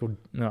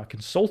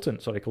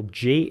consultant called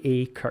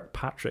J.A.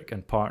 Kirkpatrick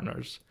and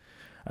Partners.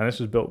 And this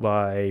was built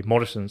by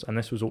Morrison's, and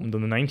this was opened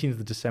on the 19th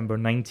of December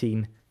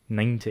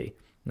 1990.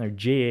 Now,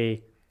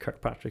 J.A.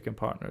 Kirkpatrick and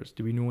Partners,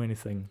 do we know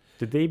anything?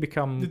 Did they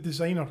become... The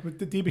designer,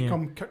 did they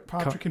become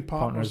Kirkpatrick and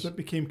Partners that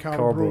became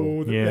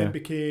Carbro, that then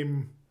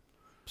became...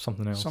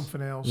 Something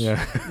else.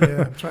 Yeah.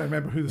 I'm trying to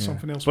remember who the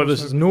something else was. But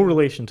this is no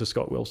relation to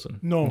Scott Wilson.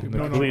 No,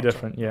 completely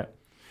different,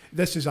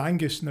 This is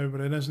Angus now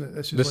we're in, isn't it?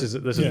 This is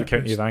the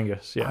county of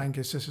Angus. Yeah,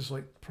 Angus. This is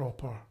like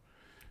proper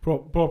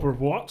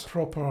what?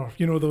 Proper.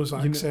 You know those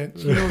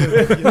accents.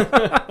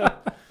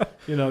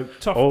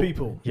 Tough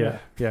people. Yeah.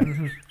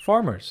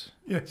 Farmers.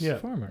 Yes. Yeah.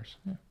 Farmers.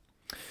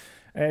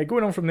 Yeah.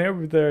 Going on from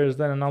there's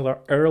then another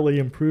early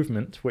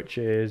improvement, which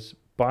is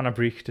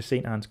Banabreach to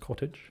St Anne's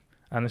Cottage.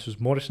 And this was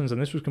Morrison's,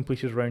 and this was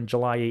completed around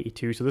July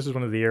 82. So this is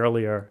one of the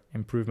earlier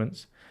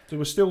improvements. So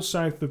we're still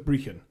south of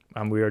Brechin.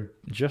 And we are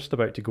just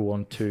about to go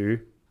on to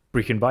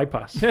Brechin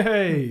Bypass.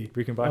 Hey!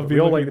 Brechin Bypass. We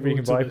all like the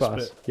Brechin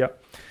Bypass.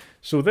 Yep.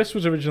 So this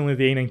was originally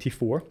the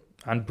A94,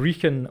 and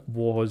Brechin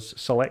was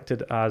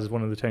selected as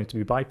one of the towns to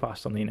be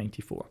bypassed on the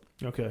A94.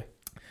 Okay.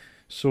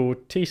 So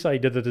Tayside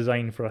did the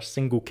design for a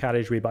single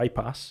carriageway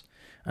bypass,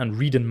 and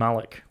Reed and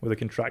Mallock were the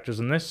contractors.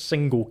 And this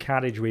single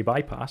carriageway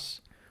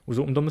bypass was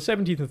opened on the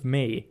 17th of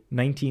May,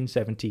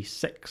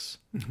 1976.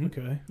 Mm-hmm.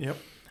 Okay. Yep.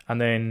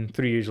 And then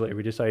 3 years later,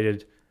 we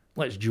decided,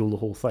 let's dual the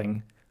whole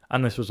thing.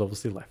 And this was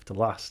obviously left to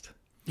last.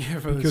 Yeah,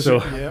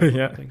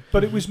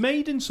 But it was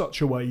made in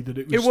such a way that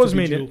it was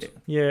made.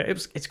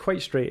 It's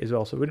quite straight as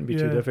well, so it wouldn't be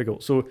too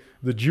difficult. So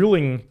the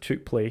dueling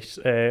took place.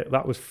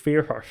 That was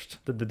Fairhurst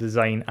did the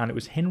design, and it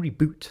was Henry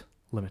Boot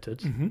Limited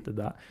did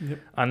that. Yep.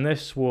 And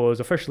this was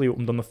officially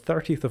opened on the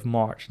 30th of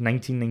March,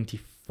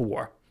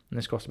 1994. And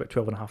this cost about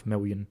 £12.5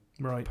 million.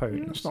 Right.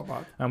 Pounds. That's not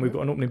bad. And we've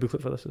got an opening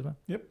booklet for this as well.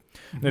 Yep.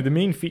 Now, the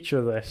main feature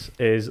of this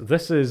is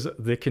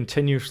the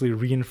continuously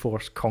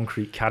reinforced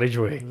concrete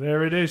carriageway.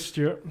 There it is,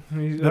 Stuart. I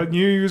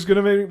knew he was going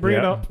to bring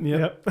it up.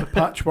 Yep. The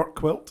patchwork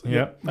quilt.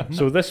 Yeah.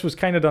 So this was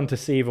kind of done to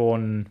save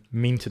on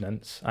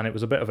maintenance, and it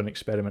was a bit of an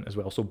experiment as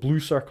well. So Blue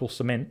Circle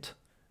Cement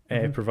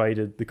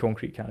provided the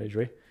concrete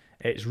carriageway.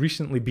 It's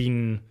recently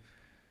been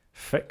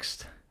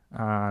fixed,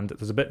 and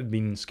there's a bit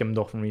been skimmed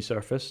off and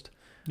resurfaced.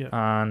 Yeah.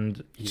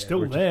 And it's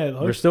still there,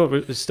 though.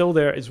 It's still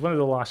there. It's one of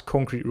the last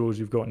concrete roads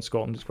we've got in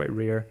Scotland. It's quite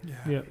rare.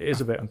 Yeah. It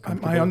is a bit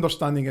uncomfortable. My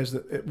understanding is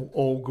that it will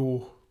all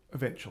go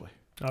eventually.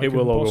 It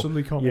will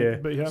possibly come. Yeah.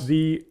 But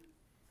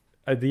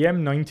The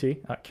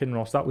M90 at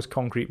Kinross, that was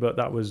concrete, but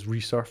that was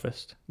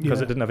resurfaced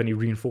because it didn't have any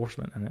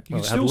reinforcement in it.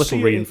 Well, it had little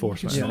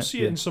reinforcement. You can still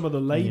see it in some of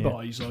the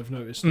lay-bys I've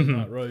noticed on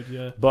that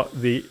road,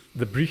 But the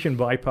Brechin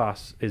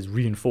bypass is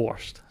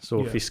reinforced,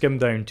 so if they skim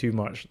down too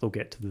much, they'll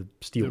get to the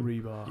steel.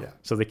 The rebar. Yeah.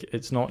 So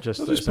it's not just...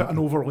 They'll just put an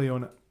overlay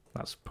on it.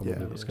 That's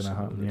probably what's going to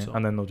happen,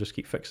 And then they'll just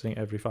keep fixing it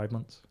every 5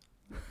 months.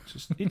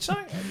 It's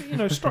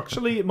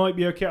structurally it might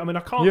be okay. I mean,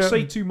 I can't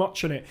say too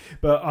much on it,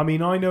 but I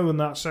mean, I know in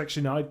that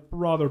section I'd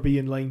rather be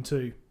in lane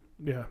 2.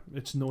 Yeah,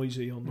 it's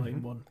noisy on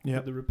lane 1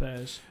 with the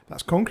repairs.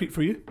 That's concrete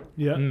for you.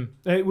 Yeah.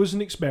 It was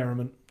an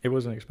experiment. It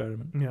was an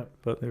experiment. Yeah.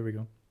 But there we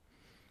go.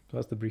 So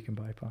that's the Brechin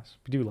bypass.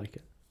 We do like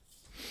it.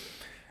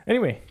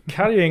 Anyway,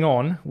 carrying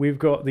on, we've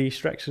got the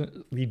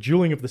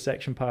dueling of the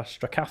section past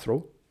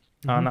Stracathro,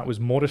 and that was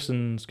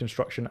Morrison's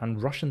construction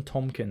and Rush and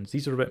Tompkins.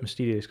 These are a bit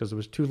mysterious because there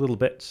was 2 little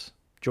bits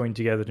joined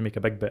together to make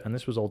a big bit, and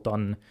this was all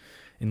done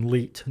in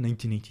late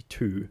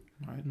 1982.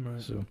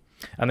 Right. So,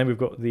 and then we've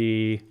got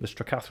the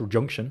Stracathro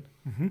Junction,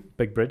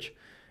 big bridge.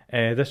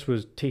 This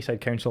was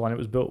Tayside Council, and it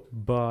was built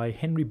by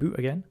Henry Boot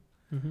again,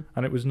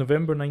 and it was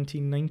November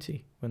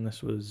 1990 when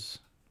this was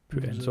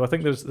put in. So I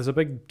think there's a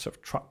big sort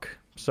of truck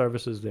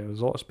services there. There's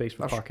a lot of space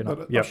for parking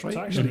up. That's right. It's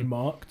actually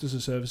marked as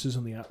a services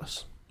on the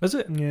Atlas. Is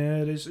it? Yeah,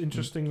 it is,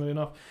 interestingly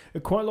enough.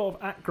 Quite a lot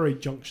of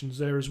at-grade junctions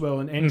there as well,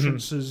 and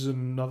entrances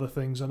and other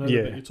things. I know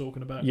the bit you're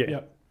talking about.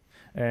 Yeah.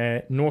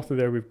 North of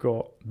there, we've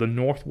got the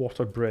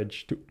Northwater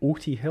Bridge to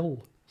Oaty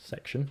Hill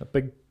section, a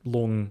big,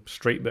 long,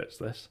 straight bit's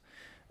this.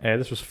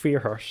 This was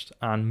Fairhurst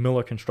and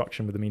Miller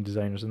Construction were the main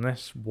designers, and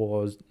this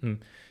was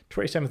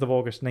 27th of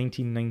August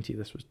 1990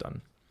 this was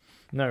done.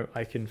 Now,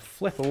 I can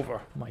flip over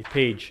my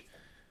page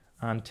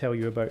and tell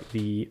you about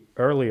the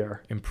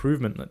earlier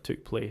improvement that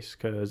took place,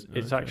 because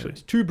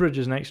it's 2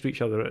 bridges next to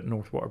each other at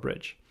Northwater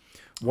Bridge.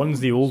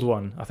 One's the old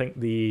one. I think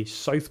the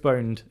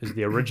southbound is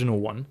the original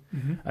one,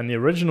 and the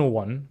original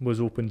one was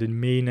opened in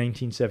May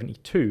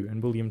 1972,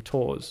 and William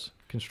Tawes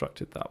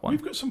constructed that one.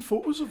 We've got some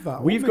photos of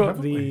that. We've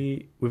got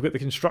the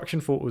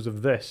construction photos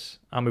of this,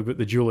 and we've got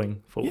the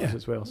dueling photos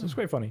as well. So it's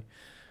quite funny.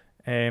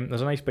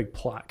 There's a nice big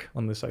plaque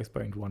on the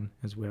southbound one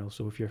as well.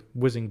 So if you're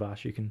whizzing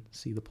past, you can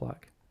see the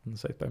plaque on the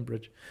southbound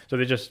bridge. So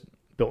they just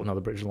built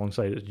another bridge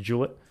alongside it to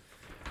duel it.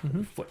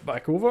 Flip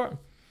back over.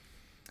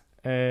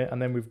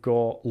 And then we've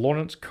got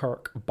Lawrence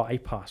Kirk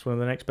Bypass, one of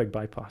the next big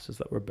bypasses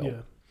that were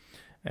built.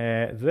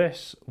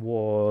 This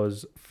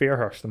was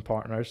Fairhurst and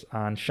Partners,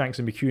 and Shanks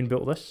and McEwen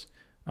built this,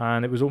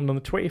 and it was opened on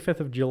the 25th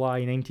of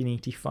July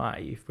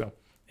 1985. Well,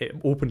 it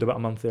opened about a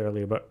month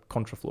earlier, but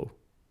contraflow.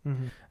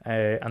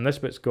 And this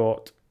bit's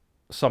got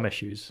some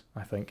issues,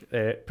 I think,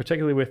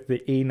 particularly with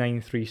the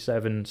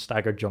A937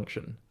 staggered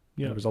junction.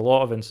 There was a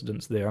lot of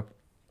incidents there,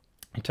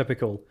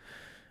 typical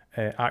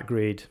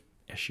at-grade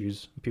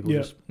issues, people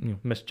just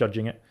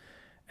misjudging it.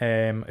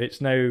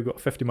 It's now got a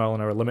 50 mile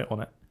an hour limit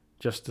on it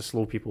just to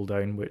slow people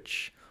down,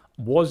 which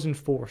was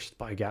enforced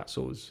by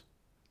GATSOs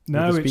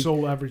No, it's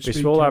all average speed.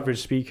 It's all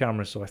average speed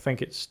cameras, so I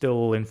think it's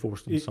still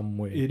enforced in some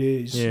way. It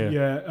is,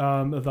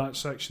 that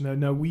section there.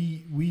 No,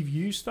 we've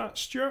used that,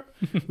 Stuart.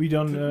 We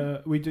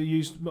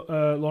used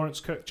Lawrence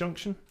Kirk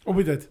Junction. Oh,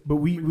 we did, but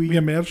we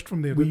emerged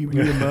from there. We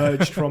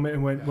emerged from it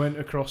and went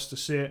across to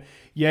see it.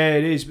 Yeah,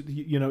 it is, but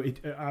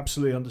it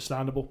absolutely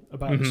understandable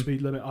about the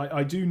speed limit.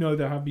 I do know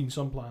there have been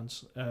some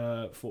plans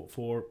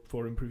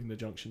for improving the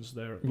junctions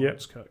there at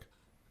Lawrence Kirk.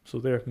 So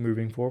they're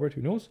moving forward.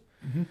 Who knows?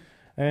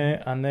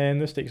 And then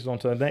this takes us on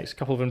to the next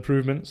couple of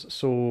improvements.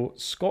 So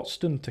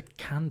Scotstoun to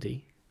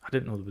Candy. I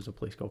didn't know there was a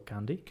place called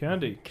Candy.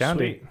 Candy. Yeah.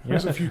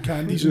 There's a few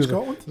candies in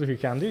Scotland. There's a few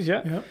candies,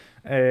 yeah.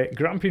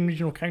 Grampian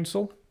Regional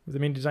Council were the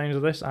main designers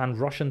of this, and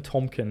Rush and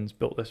Tompkins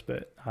built this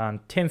bit. And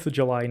 10th of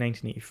July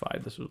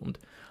 1985 this was owned.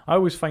 I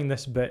always find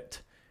this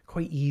bit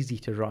quite easy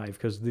to drive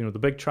because the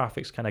big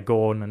traffic's kind of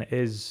gone, and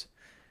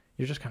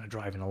you're just kind of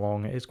driving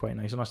along. It is quite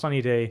nice. On a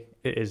sunny day,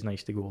 it is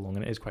nice to go along,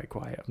 and it is quite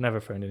quiet. I've never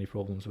found any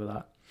problems with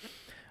that.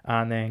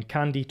 And then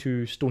Candy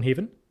to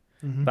Stonehaven.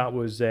 That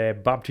was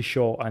Babty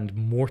Shaw and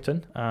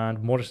Morton,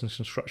 and Morrison's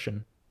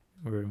Construction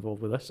were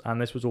involved with this.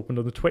 And this was opened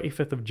on the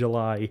 25th of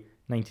July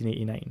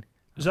 1989.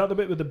 Is that the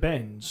bit with the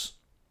bends?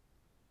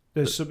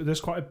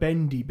 There's quite a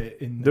bendy bit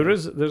in there.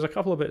 There's a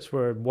couple of bits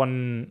where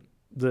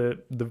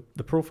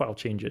the profile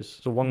changes.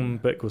 So one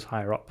bit goes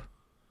higher up.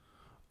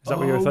 Is that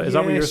what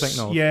you're thinking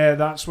of? Yeah,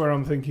 that's where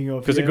I'm thinking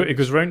of. Because it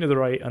goes round to the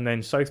right, and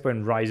then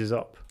southbound rises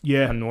up.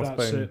 Yeah, and northbound.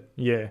 That's it.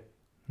 Yeah,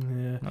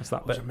 that's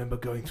that bit. I remember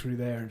going through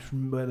there and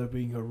remember there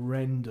being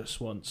horrendous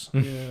once.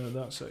 Yeah,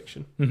 that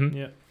section.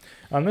 Yeah,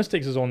 and this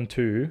takes us on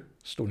to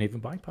Stonehaven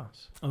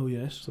Bypass. Oh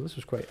yes. So this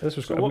was quite.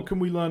 So what can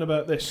we learn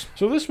about this?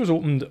 So this was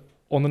opened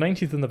on the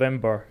 19th of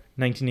November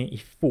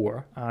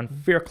 1984, and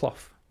Fairclough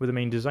were the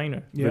main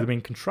designer, were the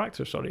main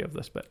contractor, of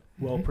this bit.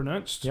 Well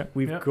pronounced. Yeah,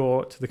 we've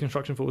got the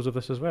construction photos of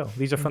this as well.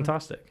 These are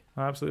fantastic.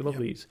 I absolutely love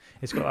these.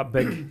 It's got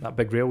that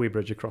big railway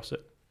bridge across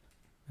it.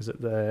 Is it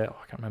I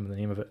can't remember the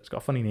name of it. It's got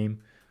a funny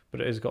name, but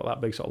it has got that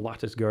big sort of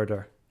lattice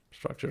girder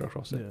structure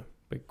across it.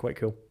 Yeah. Quite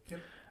cool. Yep.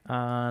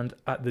 And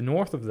at the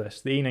north of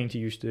this, the A90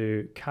 used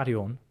to carry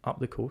on up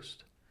the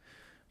coast,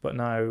 but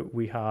now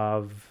we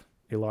have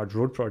a large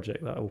road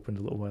project that opened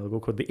a little while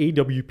ago called the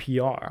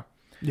AWPR.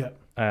 Yeah.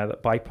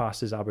 That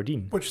bypasses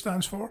Aberdeen. Which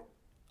stands for?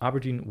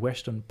 Aberdeen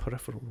Western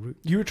Peripheral Route.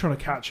 You were trying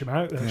to catch him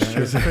out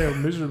there. Failed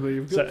miserably.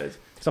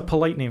 It's a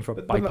polite name for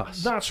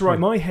bypass. That's right.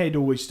 My head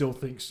always still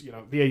thinks, the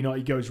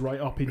A90 goes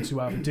right up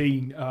into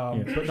Aberdeen.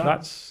 But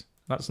that's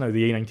now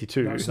the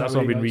A92. That's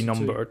not been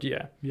renumbered.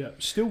 Yeah. Yeah.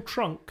 Still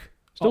trunk.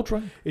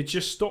 Trunk. It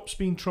just stops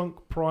being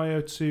trunk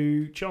prior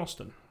to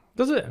Charleston.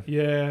 Does it?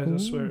 Yeah,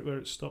 that's where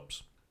it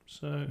stops.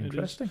 So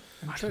interesting.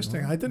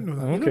 I didn't know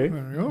that. Okay.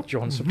 There we go.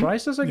 John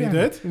surprised us again.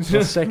 You did.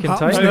 The second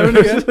time. Now and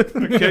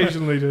again.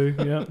 Occasionally do.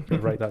 Yeah.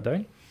 Write that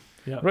down.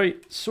 Yeah.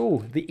 Right.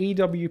 So the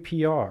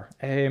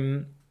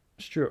AWPR.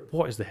 Stuart,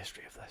 what is the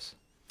history of this?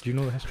 Do you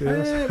know the history of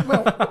this?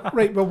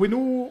 Well,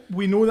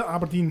 we know that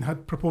Aberdeen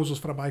had proposals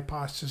for a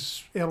bypass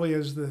as early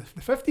as the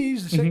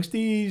 50s, the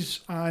 60s,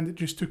 and it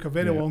just took a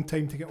very long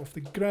time to get off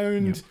the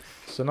ground. Yeah.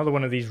 So another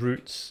one of these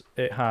routes,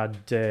 it had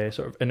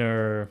sort of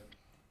inner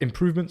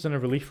improvements in the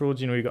relief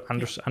roads. You got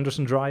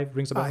Anderson Drive,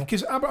 rings a bell.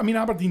 Because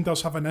Aberdeen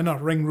does have an inner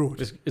ring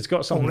road. It's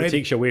got something that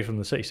takes you away from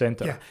the city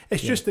centre. Yeah,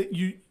 it's just that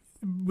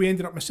we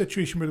ended up in a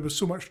situation where there was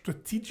so much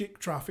strategic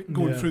traffic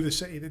going through the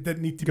city that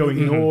didn't need to going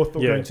be north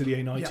or going to the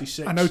A96.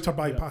 Yeah. An outer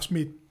bypass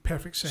made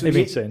perfect sense. It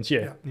made sense,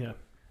 yeah.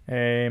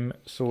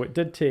 So it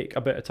did take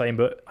a bit of time,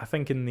 but I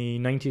think in the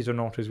 90s or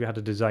noughties we had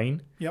a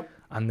design. Yep.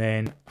 And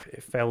then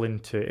it fell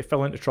into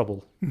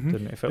trouble,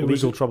 didn't it? It fell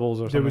legal troubles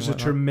or something. There was like a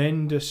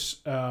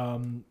tremendous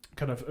kind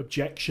of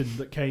objection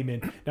that came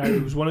in. Now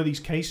it was one of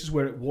these cases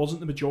where it wasn't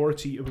the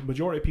majority of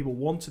people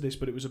wanted this,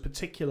 but it was a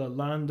particular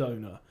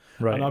landowner.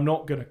 Right. And I'm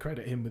not going to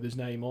credit him with his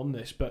name on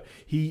this, but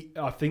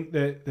I think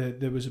that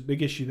there was a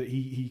big issue that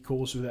he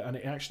caused with it, and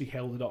it actually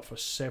held it up for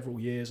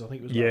several years. I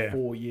think it was about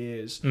 4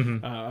 years,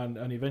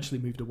 and he eventually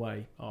moved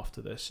away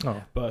after this.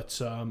 Oh.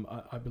 But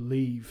I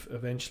believe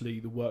eventually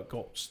the work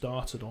got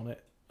started on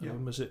it. Yeah.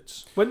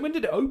 When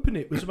did it open?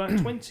 It was about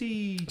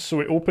 20.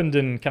 So it opened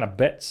in kind of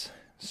bits.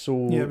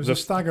 So it was a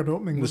staggered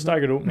opening. The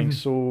staggered opening.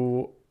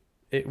 So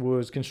it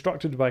was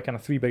constructed by kind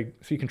of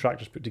three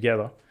contractors put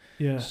together.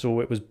 Yeah. So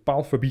it was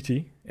Balfour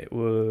Beatty, it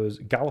was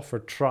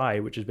Galliford Try,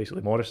 which is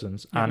basically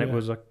Morrison's, and it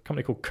was a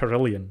company called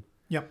Carillion.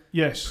 Yep.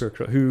 Yes.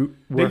 Who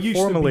were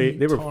formerly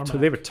they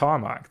were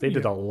Tarmac. They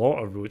did a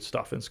lot of road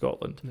stuff in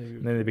Scotland.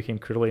 And then they became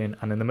Carillion,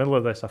 and in the middle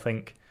of this, I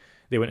think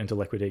they went into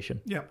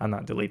liquidation. Yeah. And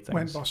that delayed things.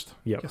 Went bust.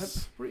 Yep. I'm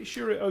pretty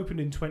sure it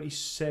opened in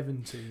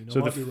 2017. I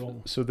might be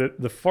wrong. So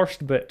the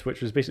first bit,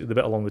 which was basically the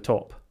bit along the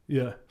top.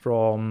 Yeah.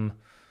 From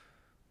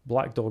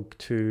Black Dog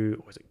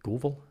to was it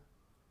Goval?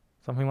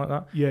 Something like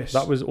that. Yes.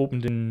 That was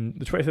opened in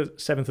the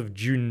 27th of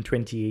June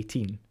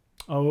 2018.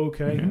 Oh,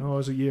 okay. Mm-hmm. Oh, it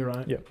was a year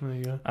out. Yeah. There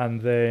you go. And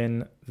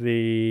then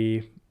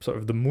the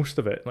most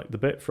of it, like the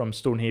bit from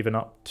Stonehaven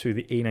up to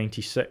the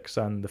A96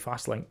 and the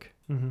Fastlink,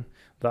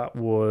 that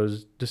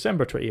was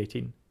December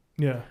 2018.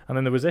 Yeah. And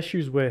then there was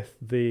issues with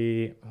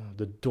the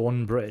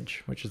Dawn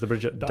Bridge, which is the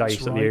bridge at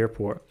Dice at the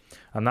airport.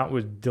 And that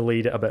was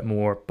delayed it a bit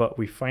more, but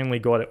we finally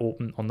got it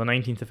open on the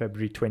 19th of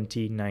February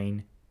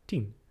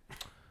 2019.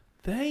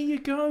 There you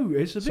go.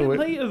 It's a bit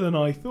later than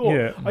I thought.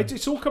 Yeah.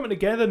 It's all coming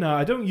together now.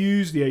 I don't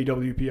use the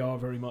AWPR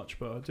very much,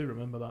 but I do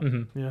remember that.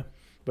 Mm-hmm. Yeah.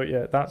 But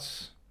yeah,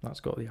 that's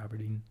got the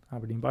Aberdeen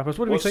bypass.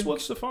 What do we think?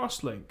 What's the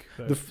fast link?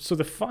 So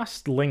the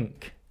fast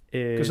link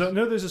is... Because I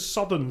know there's a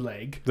southern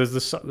leg. There's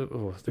the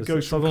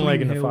southern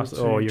leg and the fast...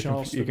 Oh,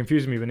 you're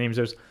confusing me with names.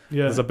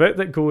 There's a bit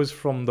that goes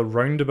from the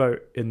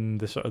roundabout in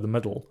the sort of the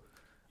middle.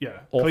 Yeah.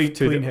 Off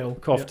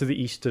to the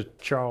east to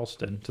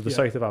Charleston, to the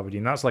south of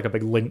Aberdeen. That's like a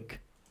big link.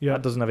 Yeah.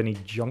 That doesn't have any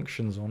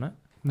junctions on it,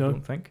 I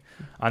don't think.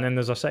 And then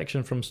there's a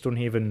section from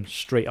Stonehaven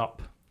straight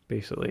up,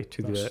 basically,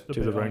 to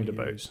the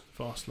roundabout.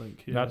 Fast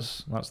link. Yeah.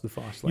 That's the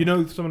fast link. You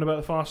know something about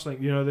the fast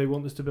link? You know they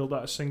want us to build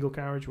that as single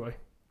carriageway.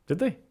 Did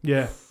they?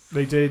 Yeah,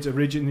 they did.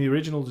 In the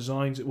original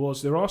designs, it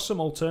was. There are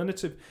some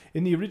alternative.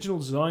 In the original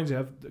designs, they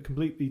have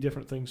completely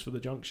different things for the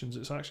junctions.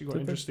 It's actually quite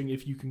interesting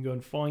if you can go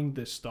and find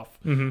this stuff.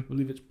 Mm-hmm. I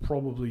believe it's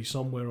probably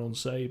somewhere on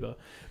Sabre.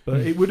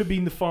 But it would have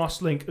been the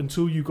fast link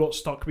until you got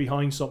stuck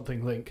behind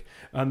something link.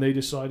 And they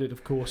decided,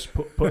 of course,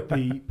 put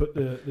the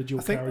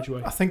dual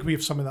carriageway. I think we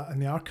have some of that in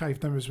the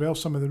archive now as well.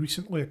 Some of the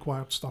recently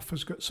acquired stuff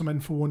has got some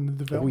info on the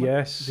development. Oh,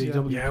 yes. The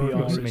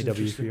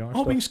WPR.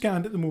 All being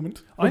scanned at the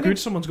moment. I think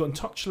someone's got in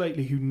touch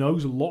lately who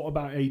knows a lot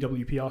about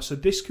AWPR, so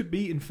this could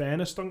be, in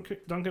fairness,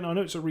 Duncan, I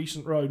know it's a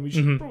recent road, we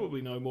should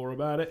probably know more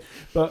about it,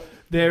 but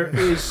there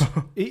is,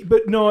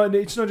 but no,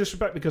 it's no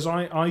disrespect, because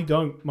I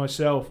don't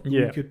myself.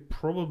 We could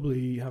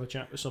probably have a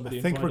chat with somebody.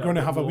 I think we're going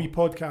to have a wee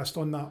podcast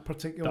on that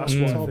particular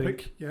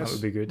topic. Yes. That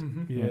would be good.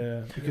 Mm-hmm.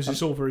 Yeah, because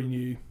it's all very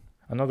new.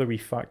 Another wee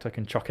fact I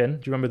can chuck in.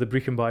 Do you remember the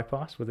Brecon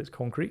bypass with its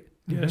concrete?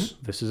 Yes.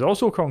 This is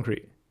also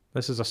concrete.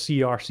 This is a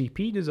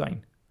CRCP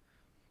design.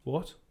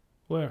 What?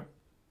 Where?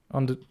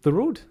 On the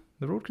road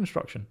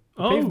construction.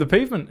 The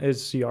pavement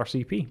is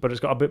CRCP, but it's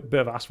got a bit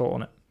of asphalt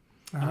on it.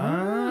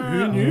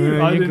 Who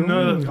knew? I didn't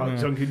know that,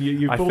 Duncan.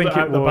 You pulled it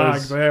out of the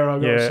bag there,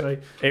 I've got to say.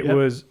 It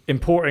was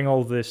importing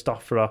all the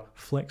stuff for a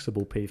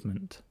flexible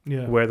pavement,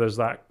 where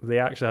they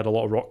actually had a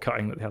lot of rock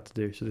cutting that they had to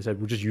do, so they said,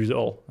 we'll just use it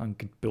all and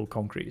could build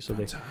concrete. So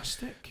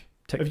fantastic.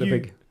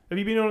 Have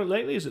you been on it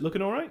lately? Is it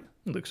looking all right?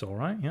 It looks all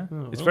right, yeah.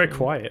 It's very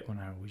quiet when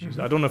I always use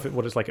it. I don't know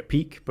what it's like at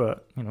peak,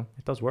 but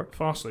it does work.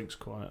 Fastlink's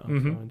quiet, I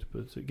find,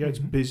 but it gets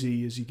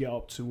busy as you get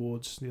up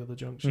towards the other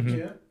junctions.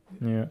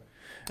 Mm-hmm. Yeah.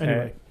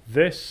 Anyway,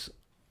 this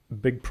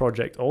big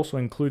project also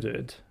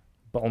included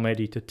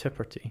Balmedy to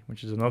Tipperty,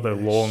 which is another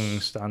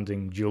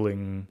long-standing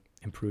dualling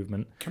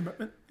improvement.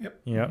 Commitment.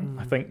 Yep. Yeah,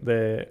 I think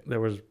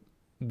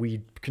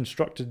we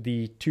constructed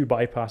the two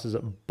bypasses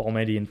at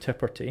Balmedy and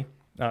Tipperty.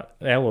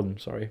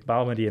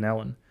 Balmedy and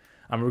Ellen.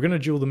 And we were going to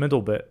dual the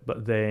middle bit,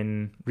 but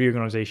then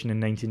reorganisation in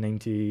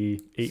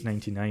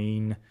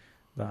 1998-99,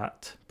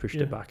 that pushed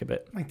it back a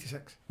bit.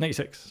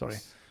 96, sorry.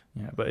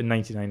 Yeah, but in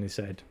 99 they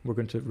said, we're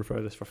going to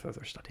refer this for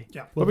further study.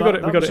 Yeah, well, we got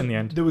it in the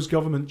end. There was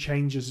government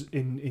changes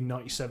in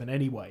 97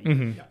 anyway,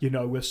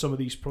 where some of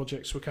these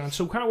projects were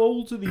cancelled. So how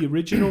old are the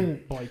original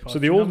bypass? So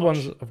the old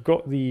ones, I've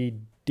got the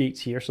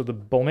dates here. So the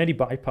Balmedy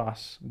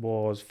bypass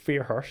was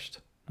Fairhurst,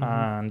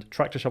 and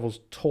Tractor Shovels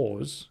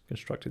Taws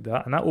constructed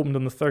that, and that opened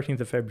on the 13th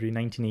of February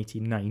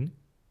 1989.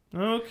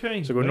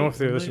 Okay. So go north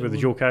there, this is where the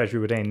dual carriageway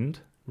would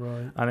end.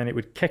 Right. And then it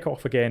would kick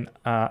off again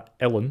at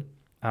Illen,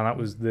 and that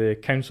was the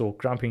council,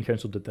 Grampian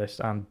Council did this,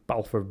 and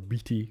Balfour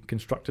Beatty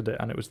constructed it,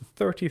 and it was the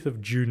 30th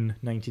of June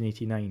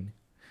 1989.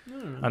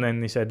 And then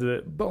they said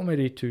that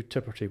Balmedy to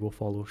Tipperty will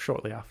follow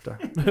shortly after.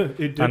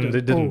 It didn't. And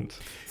it didn't.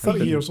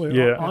 30 years later.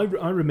 Yeah.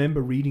 I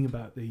remember reading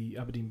about the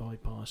Aberdeen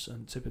bypass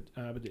and the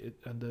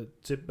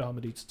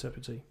Balmedy to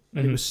Tipperty.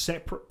 And it was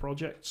separate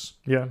projects.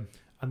 Yeah.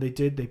 And they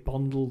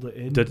bundled it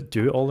in. Did it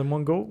do it all in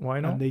one go? Why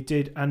not? And they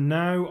did. And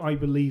now I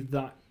believe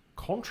that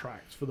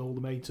contract for all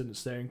the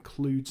maintenance there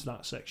includes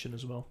that section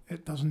as well.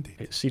 It does indeed.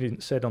 It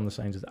said on the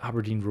signs of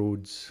Aberdeen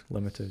Roads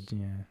Limited.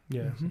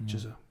 Yeah. Which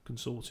is a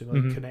consortium,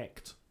 like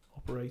Connect.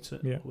 Operate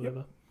it,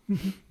 whatever.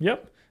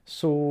 Yep.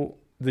 So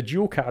the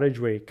dual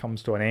carriageway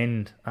comes to an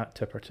end at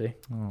Tipperty,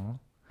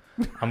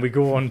 and we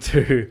go on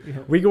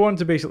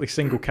to basically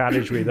single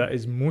carriageway that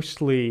is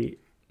mostly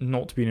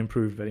not being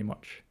improved very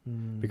much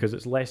because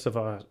it's less of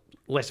a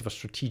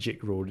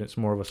strategic road. It's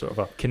more of a sort of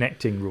a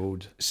connecting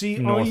road. See,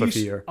 north of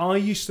here. I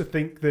used to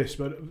think this,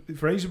 but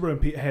Fraserburgh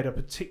and Peterhead are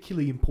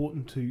particularly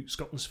important to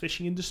Scotland's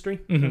fishing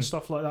industry and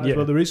stuff like that as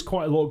well. There is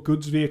quite a lot of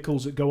goods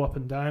vehicles that go up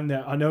and down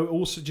there. I know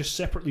also just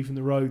separately from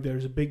the road,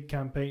 there's a big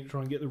campaign to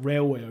try and get the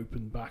railway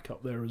open back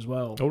up there as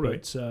well. Oh,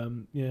 right.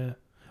 But,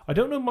 I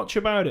don't know much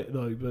about it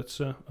though, but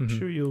I'm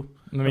sure you'll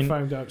have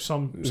found out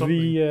something. So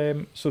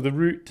the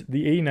route,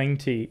 the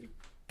A90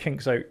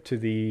 kinks out to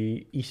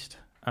the east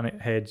and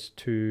it heads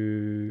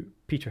to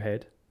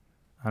Peterhead,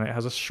 and it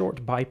has a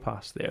short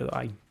bypass there that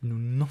I know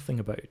nothing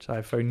about.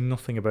 I found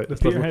nothing about the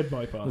Peterhead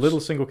bypass.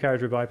 Little single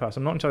carriageway bypass.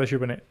 I'm not entirely sure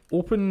when it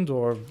opened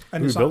or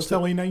and is that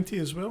still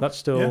A90 as well? That's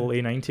still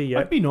A90. Yeah,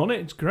 I've been on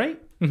it. It's great.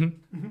 I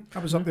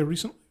was up there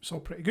recently. It's all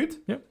pretty good.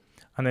 Yep.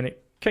 And then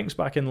it kinks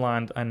back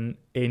inland and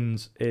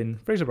ends in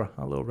Fraserburgh,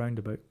 a little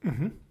roundabout. So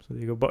there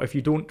you go. But if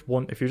you're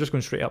just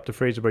going straight up to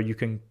Fraserburgh, you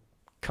can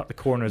cut the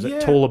corners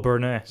at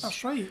Tollaburness.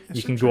 That's right.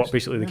 You can go up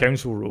basically the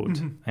council road,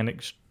 and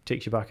it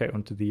takes you back out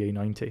onto the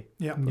A90.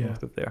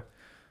 North of there.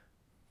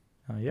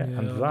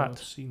 And I've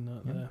seen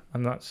that there.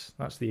 And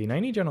that's the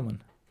A90,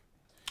 gentlemen.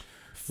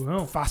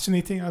 Well,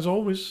 fascinating as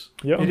always.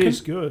 Yeah, it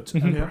is good,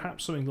 and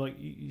perhaps something like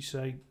you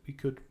say we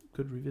could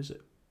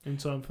revisit in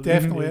time for the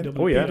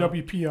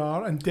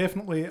AWPR, and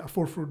definitely a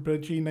Forth Road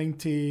Bridge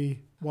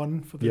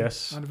A91 for the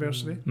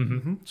anniversary.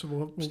 So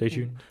we'll stay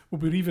tuned. We'll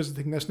be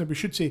revisiting this. Now we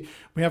should say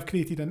we have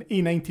created an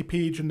A90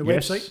 page on the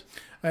website.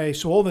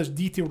 So all this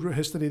detailed route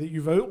history that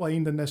you've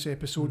outlined in this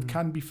episode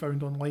can be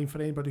found online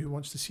for anybody who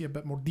wants to see a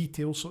bit more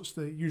detail. So it's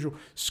the usual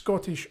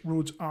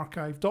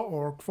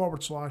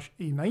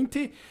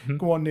ScottishRoadsArchive.org/A90.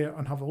 Go on there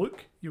and have a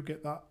look. You'll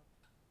get that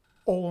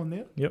all on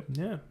there.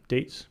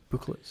 Dates,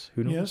 booklets,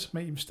 who knows? Yes,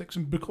 might even stick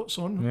some booklets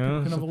on.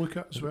 You can have a look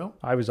at as well.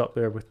 I was up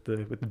there with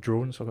the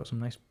drone, so I got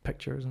some nice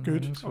pictures and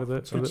things with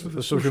the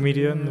social social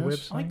media and the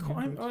website.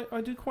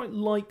 I do quite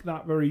like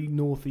that very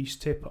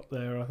northeast tip up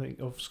there, I think,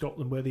 of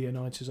Scotland, where the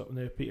A90 is up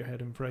near Peterhead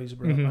and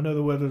Fraserburgh. I know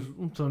the weather's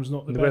sometimes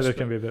not the best. The weather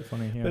can be a bit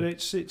funny, but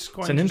it's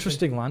quite an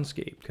interesting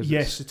landscape. Cause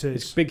it is.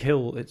 It's big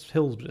hill. It's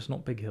hills, but it's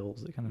not big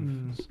hills. It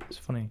kind of it's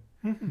funny.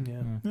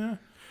 Yeah.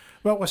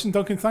 Well, listen,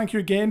 Duncan, thank you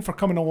again for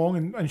coming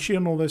along and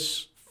sharing all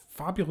this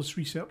fabulous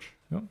research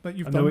that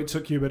you've done. I know it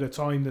took you a bit of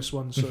time, this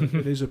one, so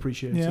it is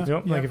appreciated.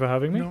 Thank you for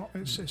having me. No,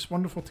 it's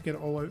wonderful to get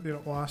it all out there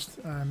at last.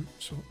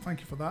 So thank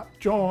you for that.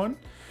 John,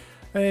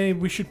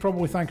 we should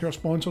probably thank our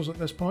sponsors at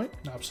this point.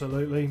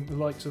 Absolutely. We'd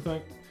like to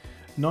thank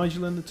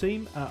Nigel and the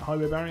team at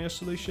Highway Barrier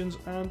Solutions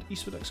and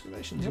Eastwood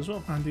Excavations as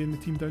well. Andy and the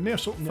team down there.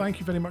 So thank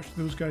you very much to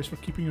those guys for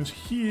keeping us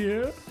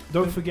here.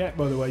 Don't forget,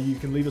 by the way, you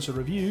can leave us a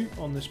review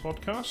on this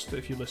podcast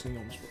if you're listening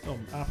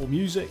on Apple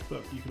Music,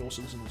 but you can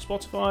also listen on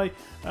Spotify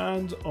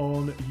and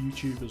on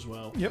YouTube as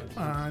well.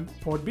 And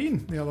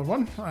Podbean, the other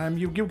one.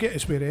 You'll get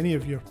us where any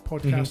of your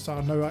podcasts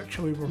are now.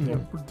 Actually, we're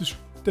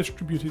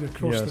distributed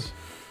across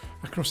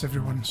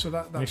everyone, so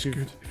that's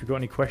good. If you've got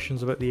any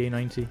questions about the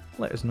A90,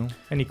 let us know.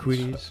 Any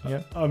queries?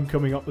 I'm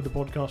coming up with the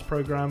podcast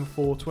program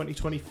for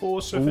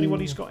 2024, so if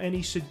anybody's got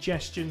any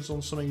suggestions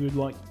on something you'd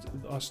like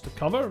us to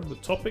cover, the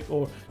topic,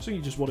 or something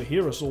you just want to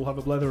hear us all have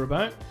a blether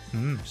about,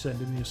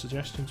 send in your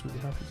suggestions. We'd be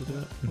happy to do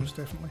it. Most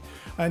definitely.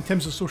 In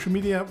terms of social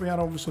media, we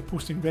are obviously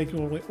posting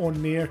regularly on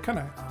there. Can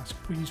I ask,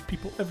 please,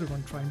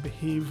 everyone try and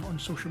behave on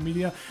social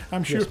media?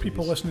 I'm sure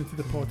people listening to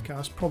the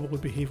podcast probably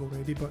behave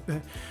already, but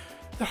there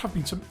have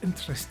been some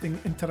interesting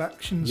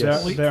interactions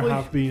lately. There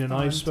have been, and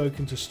I've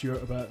spoken to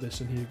Stuart about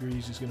this, and he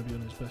agrees he's going to be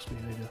on his best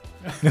behaviour.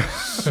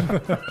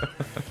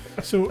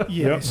 So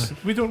yes,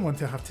 we don't want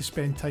to have to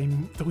spend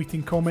time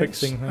deleting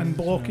comments and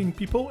blocking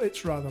people.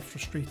 It's rather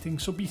frustrating,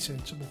 so be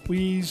sensible.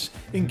 Please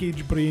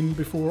engage brain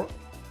before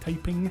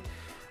typing.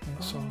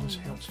 It's always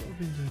helpful.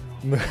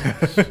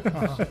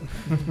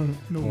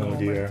 No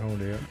comment. Oh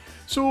dear.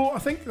 So I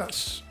think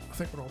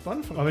we're all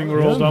done for now. I think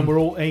we're all done. We're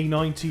all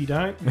A90'd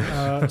out,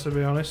 to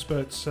be honest.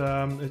 But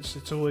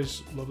it's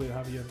always lovely to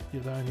have you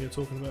down here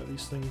talking about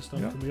these things.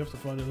 Duncan. We have to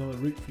find another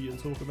route for you to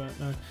talk about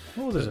now.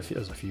 Oh, there's a few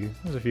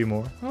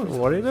more. Don't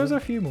worry, there's a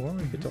few more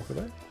we could talk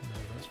about.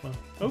 That's fun.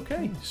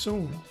 Okay,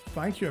 so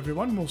thank you,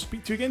 everyone. We'll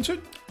speak to you again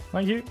soon.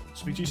 Thank you.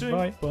 Speak to you soon.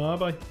 Bye. Bye.